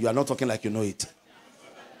 You are not talking like you know it.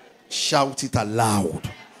 Shout it aloud.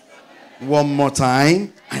 One more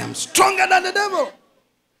time. I am stronger than the devil.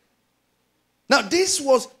 Now, this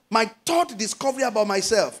was my third discovery about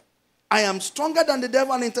myself. I am stronger than the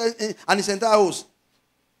devil and his entire host.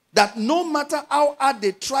 That no matter how hard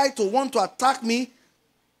they try to want to attack me,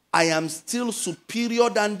 I am still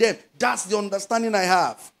superior than them. That's the understanding I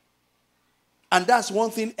have. And that's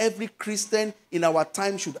one thing every Christian in our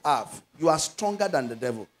time should have. You are stronger than the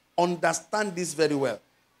devil. Understand this very well.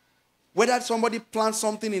 Whether somebody plants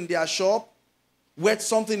something in their shop, wet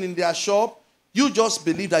something in their shop, you just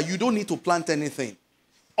believe that you don't need to plant anything.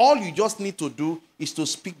 All you just need to do is to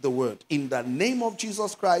speak the word. In the name of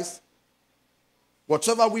Jesus Christ,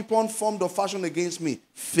 whatever weapon formed or fashioned against me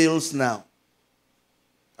fails now.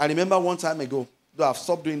 I remember one time ago, though I've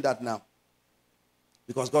stopped doing that now,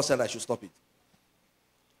 because God said I should stop it.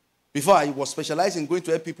 Before, I was specialized in going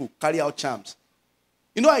to help people carry out charms.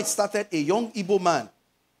 You know, I started, a young Igbo man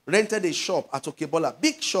rented a shop at Okebola,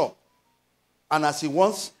 big shop. And as he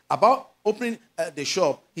was about opening the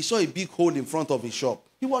shop, he saw a big hole in front of his shop.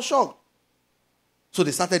 He was shocked. So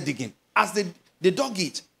they started digging. As they dug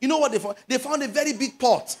it, you know what they found? They found a very big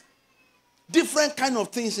pot. Different kind of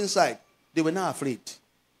things inside. They were now afraid.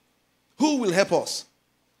 Who will help us?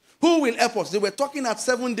 Who will help us? They were talking at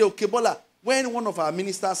 7-day Okebola when one of our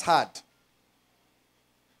ministers had.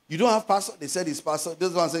 You don't have pastor? They said his pastor.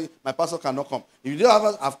 This one said, my pastor cannot come. If you don't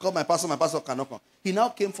have, I've called my pastor cannot come. He now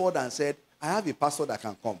came forward and said, I have a pastor that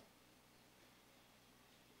can come.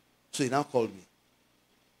 So he now called me.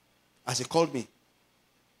 As he called me,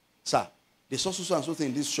 sir, they saw so and so thing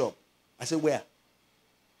in this shop. I said, where? He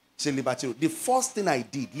said, Liberty. The first thing I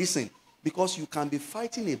did, listen, because you can be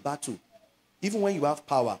fighting a battle, even when you have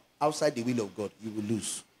power outside the will of God, you will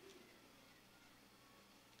lose.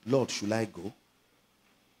 Lord, should I go?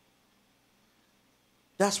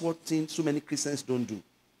 That's what so many Christians don't do.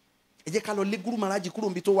 Tí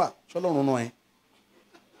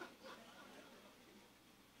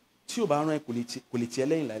o bá rán ẹ kò lè tiẹ̀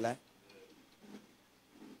lẹ́yìn láíláí.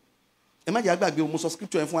 Ẹ má jẹ́ àgbàgbé mo sọ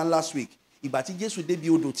scripture fún wa last week. Ìgbà tí Jésù dé bí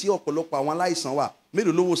odò tí ọ̀pọ̀lọpọ̀ àwọn aláìsàn wà,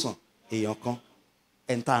 mélòó ló wòsàn? Èèyàn kan.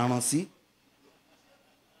 Ẹn tá rán sí.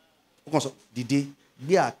 Ó kàn sọ dìde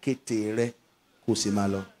gbé àkéte rẹ kó sì máa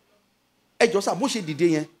lọ. Ẹ jọ̀ọ́ sà bó ṣe dìde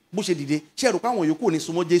yẹn, bó ṣe dìde, ṣé ẹ rò pé àwọn yòókù ò ní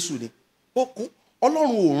súnmọ́ Jésù ni?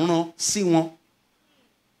 Ọlọ́run ò rán sí wọn.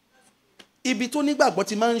 Ibi tó nígbàgbọ́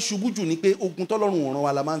ti máa ń ṣubú jù ni pé ogun tọ́lọ́run ò rán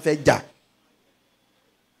wa la máa ń fẹ́ jà.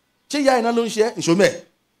 Ṣé ìyá iná ló ń ṣe ìṣòmẹ́?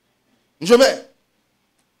 Ìṣòmẹ́.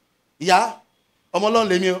 Ìyá ọmọ Ọlọ́run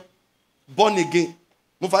lèmi o. Born again.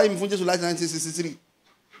 Mo fààyè mi fún Jésù láti 1963.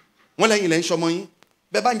 Wọ́n lẹ́yìn ilẹ̀ ń ṣọmọ yín.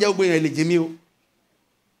 Bẹ́ẹ̀ bá ń jẹ́ gbogbo yẹn lè jẹ mí o.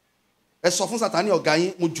 Ẹ sọ fún Sátánì ọ̀gá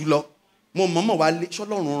yín mo jù lọ. Mo mọ̀ọ́mọ̀ wá lé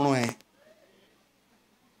ṣọ́lọ́run rán ẹ.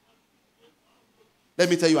 Let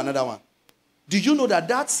me tell you another one. Did you know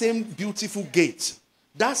that same beautiful gate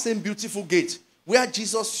where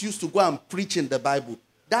Jesus used to go and preach in the Bible,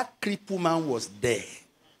 that crippled man was there.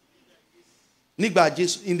 In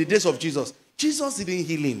the days of Jesus, Jesus didn't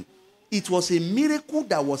heal him. It was a miracle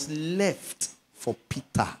that was left for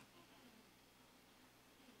Peter.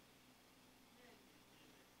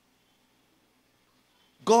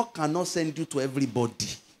 God cannot send you to everybody.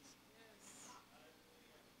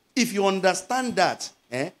 If you understand that,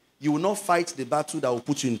 you will not fight the battle that will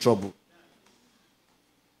put you in trouble.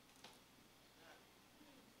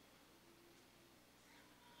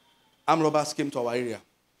 Armed robbers came to our area.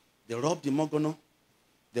 They robbed the Mogono.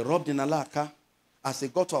 They robbed the Nalaka. As they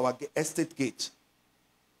got to our estate gate,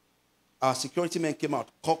 our security men came out,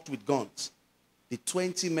 cocked with guns. The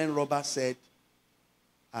 20 men robbers said,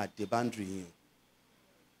 the boundary.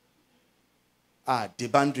 The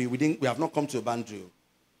boundary. We have not come to a boundary.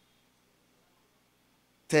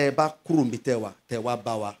 Teba kurumbitewa, tewa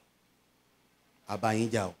bawa,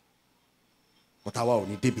 abayinjao. Otawa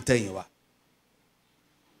oni debitewa.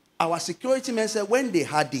 Our security men said when they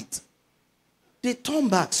had it, they turned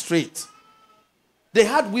back straight. They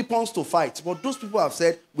had weapons to fight, but those people have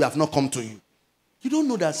said, we have not come to you. You don't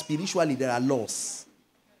know that spiritually there are laws.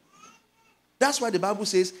 That's why the Bible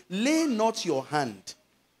says, lay not your hand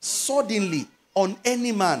suddenly on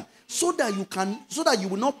any man, so that you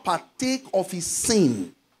will not partake of his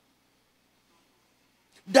sin.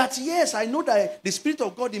 That yes, I know that the Spirit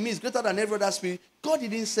of God in me is greater than every other spirit. God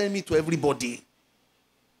didn't send me to everybody.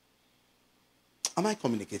 Am I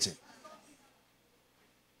communicating?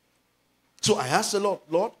 So I asked the Lord,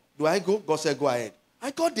 Lord, do I go? God said, go ahead.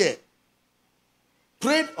 I got there.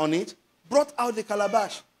 Prayed on it. Brought out the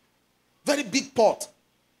calabash. Very big pot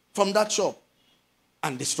from that shop.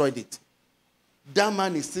 And destroyed it. That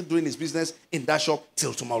man is still doing his business in that shop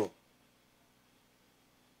till tomorrow.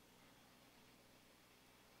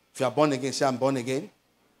 If you are born again, say I'm born again.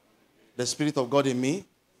 The Spirit of God in me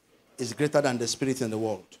is greater than the spirit in the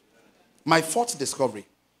world. My fourth discovery.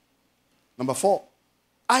 Number 4.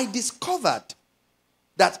 I discovered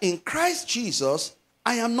that in Christ Jesus,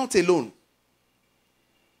 I am not alone.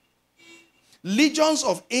 Legions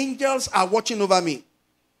of angels are watching over me.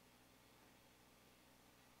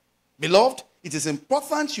 Beloved, it is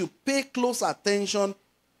important you pay close attention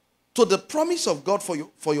to the promise of God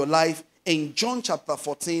for your life in John chapter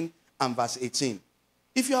 14 and verse 18.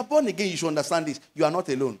 If you are born again, you should understand this. You are not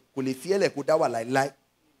alone.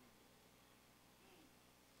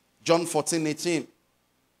 John 14, 18.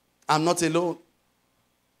 I'm not alone.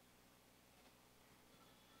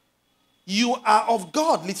 You are of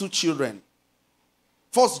God, little children.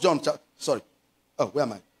 First John, sorry. Oh, where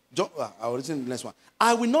am I? John, I will listen to the next one.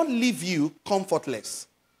 I will not leave you comfortless.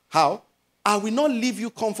 How? I will not leave you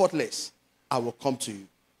comfortless. I will come to you.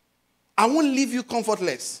 I won't leave you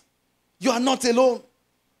comfortless. You are not alone.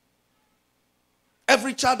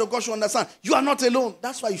 Every child of God should understand. You are not alone.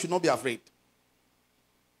 That's why you should not be afraid.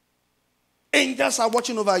 Angels are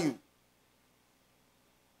watching over you.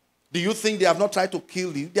 Do you think they have not tried to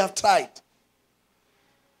kill you? They have tried.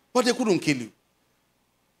 But they couldn't kill you.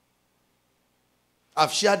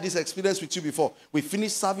 I've shared this experience with you before. We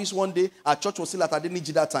finished service one day. Our church was still at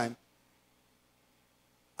Adeniji that time.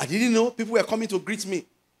 I didn't know. People were coming to greet me.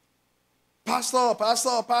 Pastor,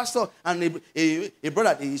 pastor, pastor. And a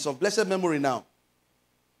brother, he's of blessed memory now,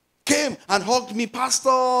 came and hugged me, pastor,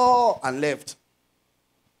 and left.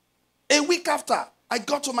 A week after, I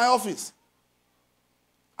got to my office.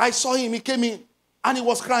 I saw him. He came in and he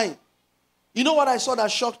was crying. You know what I saw that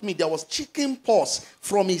shocked me? There was chicken paws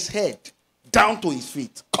from his head down to his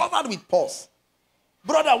feet, covered with paws.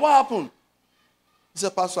 Brother, what happened? He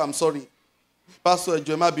said, Pastor, I'm sorry. Pastor,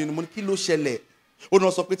 Jema bin mun kilo shele. O no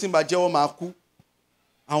so pe tin ba je o ma ku.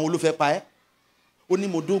 Awon lo fe pa e. O ni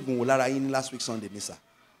mo dogun wo lara yin last week Sunday, Mr.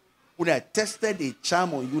 When I tested a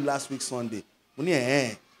charm on you last week Sunday. Mo ni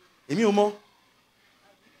Èmi ò mọ̀.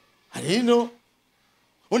 I didn't know.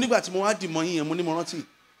 Ó nígbà tí mo wá dì mọ́ yín yẹn mo ní mo rántí.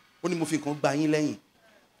 Ó ní mo fi kan gba yín lẹ́yìn.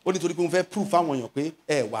 Ó ní torí pé mo fẹ́ proof àwọn èèyàn pé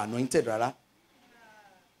ẹ wà anointed rárá.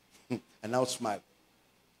 And now smile.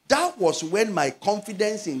 That was when my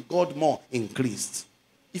confidence in God more increased.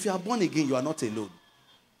 If you are born again, you are not alone.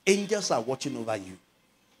 Angels are watching over you.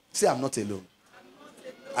 Say, I'm not alone.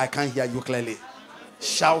 I can't hear you clearly.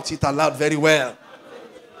 Shout it aloud very well.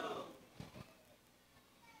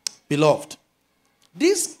 Beloved,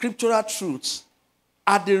 these scriptural truths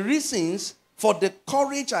are the reasons for the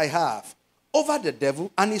courage I have over the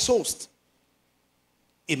devil and his host.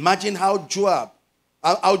 Imagine how Job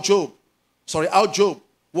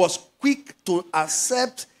was quick to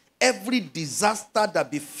accept every disaster that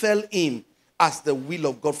befell him as the will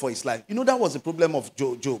of God for his life. You know, that was the problem of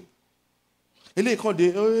Job. Job.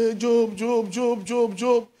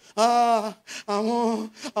 Àwọn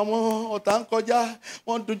ọ̀tá ń kọjá,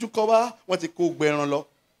 wọ́n dojú kọ wá, wọ́n ti kó gbẹran lọ.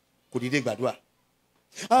 Kò dìde gbàdúrà.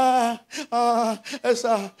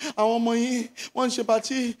 Ẹ̀sà, àwọn ọmọ yìí, wọ́n ń ṣe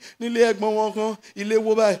pàtí nílé ẹ̀gbọ́n wọn kan, ilé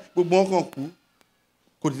wo báyìí, gbogbo wọn kan kú.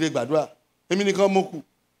 Kò dìde gbàdúrà. Èmi nìkan mo kù.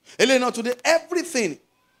 Eléyìí náà today, everything.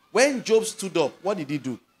 When Job stood up, what did he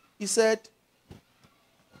do? He said,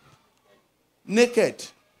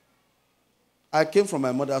 naked I came from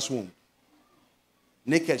my mother's womb.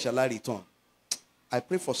 Naked shall I return. I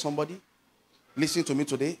pray for somebody. Listen to me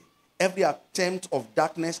today. Every attempt of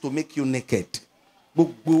darkness to make you naked. I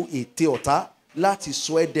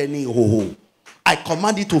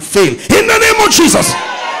command it to fail. In the name of Jesus.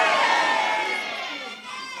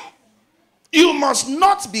 You must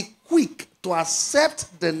not be quick to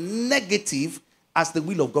accept the negative as the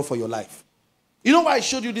will of God for your life. You know why I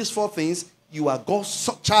showed you these 4 things? You are God's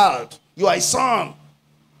child. You are a son.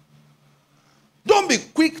 Don't be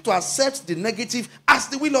quick to accept the negative as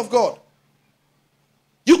the will of God.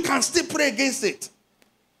 You can still pray against it.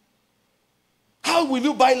 How will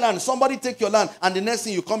you buy land? Somebody take your land, and the next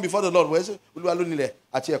thing you come before the Lord. Where is it?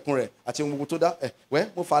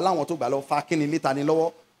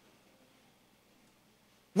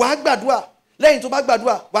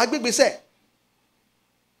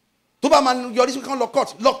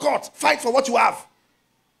 Lock court. Fight for what you have.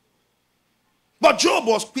 But Job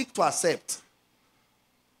was quick to accept.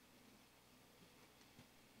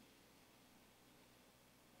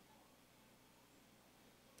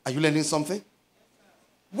 Are you learning something?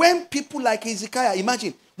 When people like Hezekiah,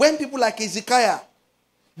 imagine, when people like Hezekiah,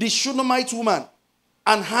 the Shunammite woman,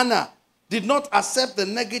 and Hannah did not accept the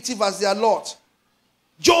negative as their lot,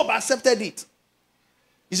 Job accepted it.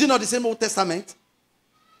 Is it not the same Old Testament?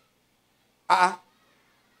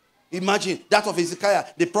 Imagine that of Hezekiah.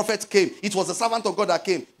 The prophet came. It was the servant of God that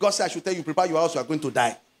came. God said, I should tell you, prepare your house, you are going to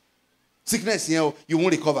die. Sickness, you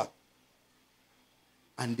won't recover.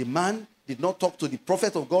 And the man did not talk to the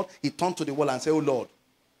prophet of God. He turned to the wall and said, oh Lord,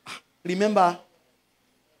 remember,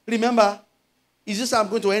 is this how I'm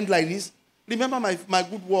going to end like this? Remember my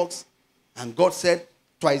good works. And God said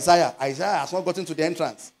to Isaiah has not gotten to the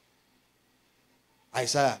entrance.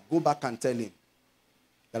 Isaiah, go back and tell him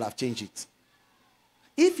that I've changed it.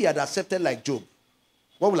 If he had accepted like Job,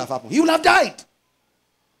 what will have happened? He would have died.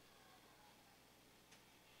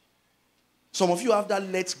 Some of you have that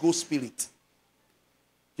let's go spirit.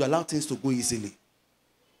 You allow things to go easily.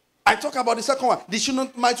 I talk about the second one, the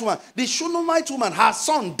Shunammite woman. The Shunammite woman, her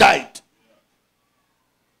son died.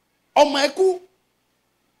 Omeku.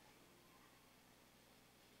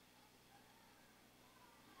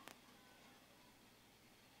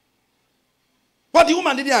 But the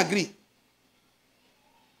woman didn't agree.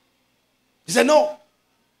 He said, no.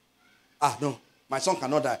 No, my son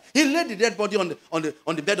cannot die. He laid the dead body on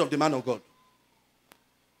the bed of the man of God.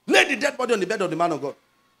 Laid the dead body on the bed of the man of God.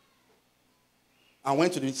 And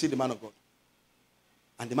went to see the man of God.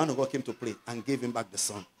 And the man of God came to pray and gave him back the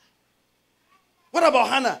son. What about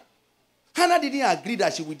Hannah? Hannah didn't agree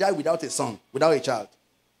that she would die without a son, without a child.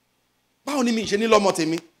 He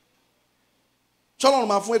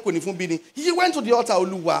went to the altar,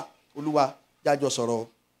 Oluwa, Jajosoro.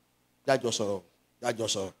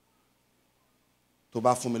 Tó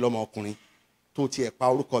bá fún mi lọ́mọ ọkùnrin tó tiẹ̀ pa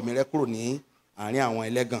orúkọ mi rẹ́ kúrò ní àárín àwọn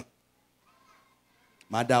ẹlẹ́gàn.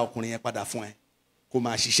 Má dá ọkùnrin yẹn padà fún ẹ kó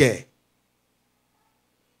máa ṣiṣẹ́.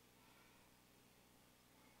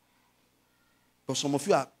 But some of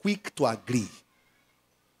you are quick to agree.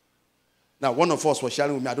 Now, one of us was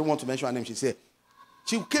sharing with me. I don't want to mention her name. She said,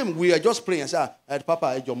 she came, we were just praying and said, Papa,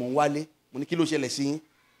 ẹjọ́ mo ń wálé. Mo ní kí ló ṣẹlẹ̀ sí yín?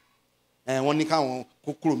 Wọ́n ní káwọn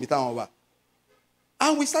kó kúrò mi táwọn wà.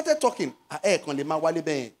 And we started talking. Kan lè máa wálé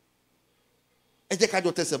bẹ́ẹ̀. Ẹ jẹ́ ká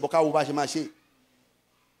jọ tẹsẹ̀ bọ́ ká wo bá ṣe máa ṣe.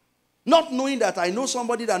 Not knowing that I know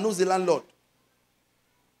somebody that knows the landlord.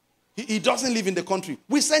 He doesn't live in the country.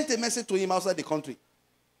 We sent a message to him outside the country.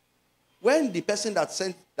 When the person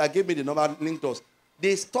that gave me the number linked us,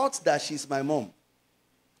 they thought that she's my mom.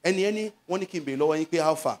 Any wọ́n ní kí n bèrè lọ́wọ́ yín pé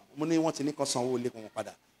how far? Mo ní wọ́n ti ní kan sanwó ilé kan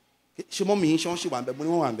padà. Ṣé mọ́mì yín ṣé wọ́n ṣì wà ń bẹ̀? Mo ní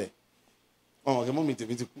wọ́n wà ń bẹ̀. Ọ̀gẹ̀ mọ́mì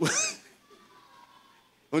tèmi ti kú.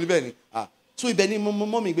 Mo ní bẹ́ẹ̀ ni. So ibẹ̀ ni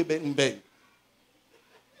mọ́mì gbé bẹ́ẹ̀ ni.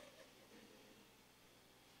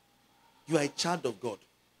 You are a child of God.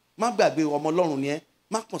 Má gbàgbé ọmọ Ọlọ́run ni ẹ́.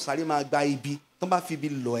 Má kàn sáré máa gba ibi. Tó bá fi ibi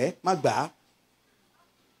lọ̀ ẹ́, má gbà á.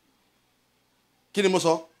 Kí ni mo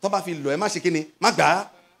sọ? Tó bá fi lọ̀ ẹ́, má ṣe kí ni? Má gbà á.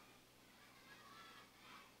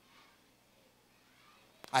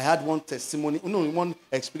 I had one testimony, one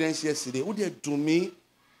experience yesterday. Ó dẹ̀ dùn mí.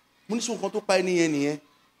 Mo ní sọ nǹkan tó pa ẹni yẹn nìyẹn.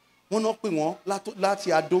 Wọ́n náà pè wọ́n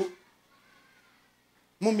láti Adó.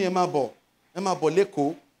 Mọ́mí ẹ máa bọ̀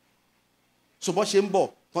lÉkòó. So bọ́ ṣe ń bọ̀,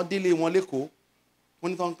 tán délé wọn lÉkòó. Wọ́n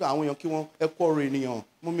ní tán àwọn èèyàn kí wọ́n ẹ kú ọ̀rọ̀ ènìyàn.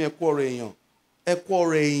 Mọ́mí ẹ kú ọ̀rọ̀ èèyàn. Ẹ kú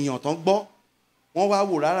ọ̀rọ̀ èèyàn tán gbọ́. Wọ́n wá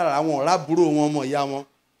wò rárá àwọn ọ̀rá búrò wọn ọmọ ìyá wọn.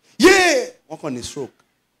 Yéè! Wọ́n kàn ní stroke.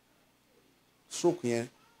 Stroke yẹn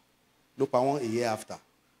ló pa wọ́n a year after.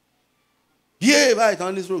 Yéè! Báyìí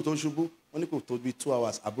tán ní stroke tó ń ṣubú. Wọ́n ní kò tó bí 2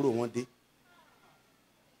 hours àbúrò wọn dé.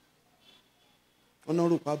 Wọ́n náà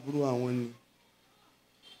rò pa àbúrò àwọn ni.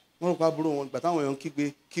 Wọ́n rò pa àbúrò wọn gbà táwọn èèyàn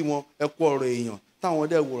kígbe kí wọ́n ẹ kú ọ̀rọ̀ èèyàn. Táwọn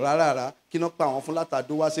dẹ̀ wò rárá kí wọ́n pa àwọn fún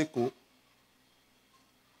látàdó wá sékòó.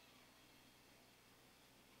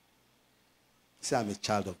 Say, I'm a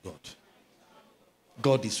child of God.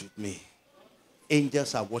 God is with me.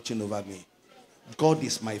 Angels are watching over me. God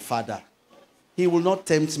is my Father. He will not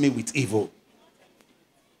tempt me with evil.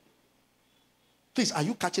 Please, are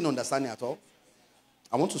you catching understanding at all?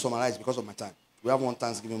 I want to summarize because of my time. We have one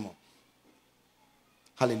Thanksgiving month.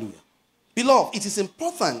 Hallelujah. Beloved, it is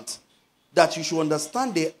important that you should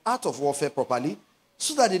understand the art of warfare properly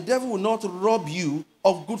so that the devil will not rob you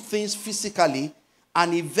of good things physically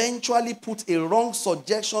and eventually put a wrong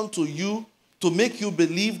suggestion to you to make you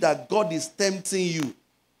believe that God is tempting you.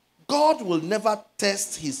 God will never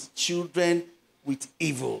test his children with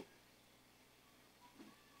evil.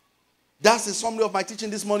 That's the summary of my teaching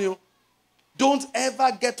this morning. Don't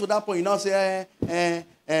ever get to that point. You now say,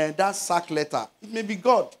 that sack letter. It may be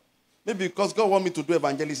God. Maybe because God wants me to do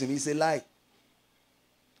evangelism. It's a lie.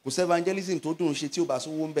 Because evangelism to do unsheti obasu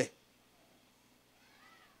wombe.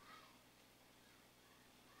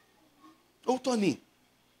 Oh, Tony.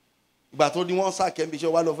 But only one sack can be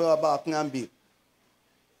sure one of our about Nambi.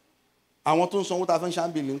 I want to know what I've been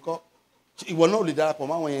Shambi. It will not lead up on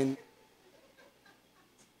my way.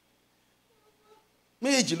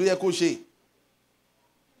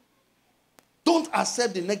 Don't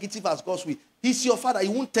accept the negative as God's will. He's your father. He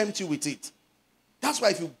won't tempt you with it. That's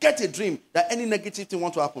why if you get a dream that any negative thing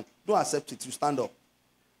wants to happen, don't accept it. You stand up.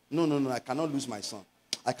 No. I cannot lose my son.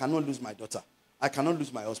 I cannot lose my daughter. I cannot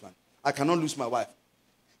lose my husband. I cannot lose my wife.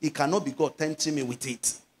 It cannot be God tempting me with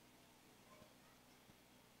it.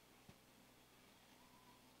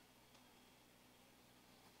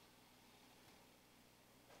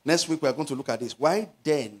 Next week we are going to look at this. Why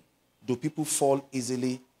then do people fall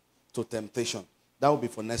easily to temptation? That will be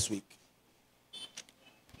for next week.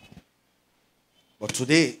 But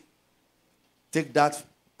today, take that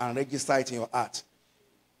and register it in your heart.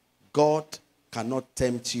 God cannot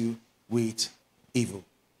tempt you with evil.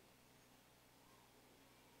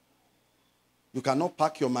 You cannot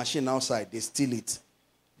park your machine outside. They steal it.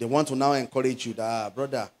 They want to now encourage you that,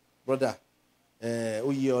 brother,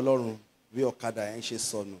 oye Ọlọ́run bí ọ̀kadà ẹ̀ ń ṣe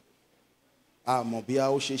sọnù. Àmọ́ bí a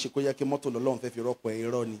ó ṣe kó yẹ kí mọ́tò lọ́lọ́run fẹ́ fi rọ́pò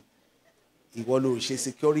irọ́ ni. Ìwọ ló ṣe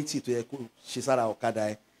security tó yẹ kó ṣe sára ọ̀kadà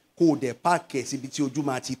ẹ̀ kó o dẹ̀ páàkì ẹ̀ síbi tí ojú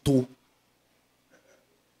máa ti tó.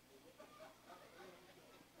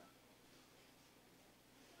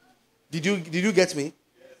 Did you get me?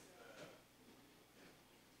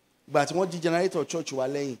 Ìgbà tí wọ́n jí generator church wa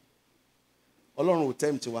lẹ́yìn, Ọlọ́run ò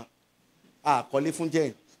tempt wa. Kọ́lé fún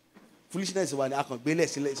jẹ́ foolishness wa ni a kàn gbélé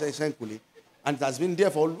sẹ́ńkùlé, and it has been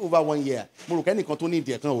there for over 1 year. Mo rò kẹ́nìkan tó ní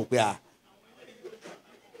ìdí ẹ̀ kan ò pé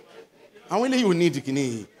àwọn eléyìí ò ní ìdí kìíní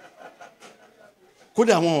yìí.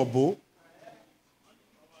 Kódà àwọn ọ̀bọ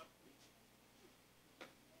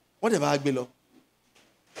wọ́n dẹ̀ bá gbé lọ.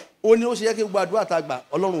 Ó ní ó ṣe yẹ kí gbogbo àdúrà tá a gbà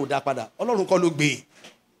Ọlọ́run ò dá padà. Ọlọ́run kọ́ ló gbé e.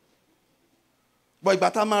 Bọ̀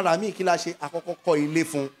ìgbà tá a máa rà míì kí la ṣe àkọ́kọ́ kọ́ ilé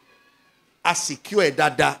fún a secure ẹ̀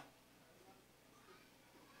dáadáa.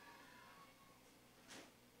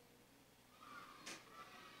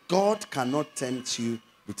 God cannot tempt you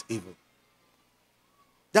with evil.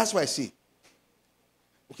 That's why I see.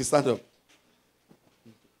 Okay, stand up.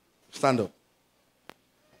 Stand up.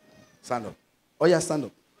 Stand up. Oh, yeah, stand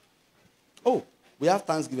up. Oh, we have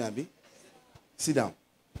Thanksgiving, Abi. Sit down.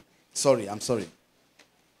 Sorry, I'm sorry.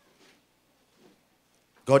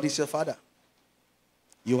 God is your father.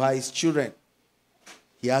 You are his children.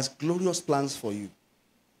 He has glorious plans for you.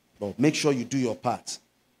 But make sure you do your part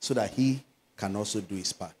so that he can also do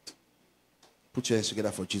his part. Put your hands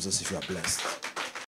together for Jesus if you are blessed.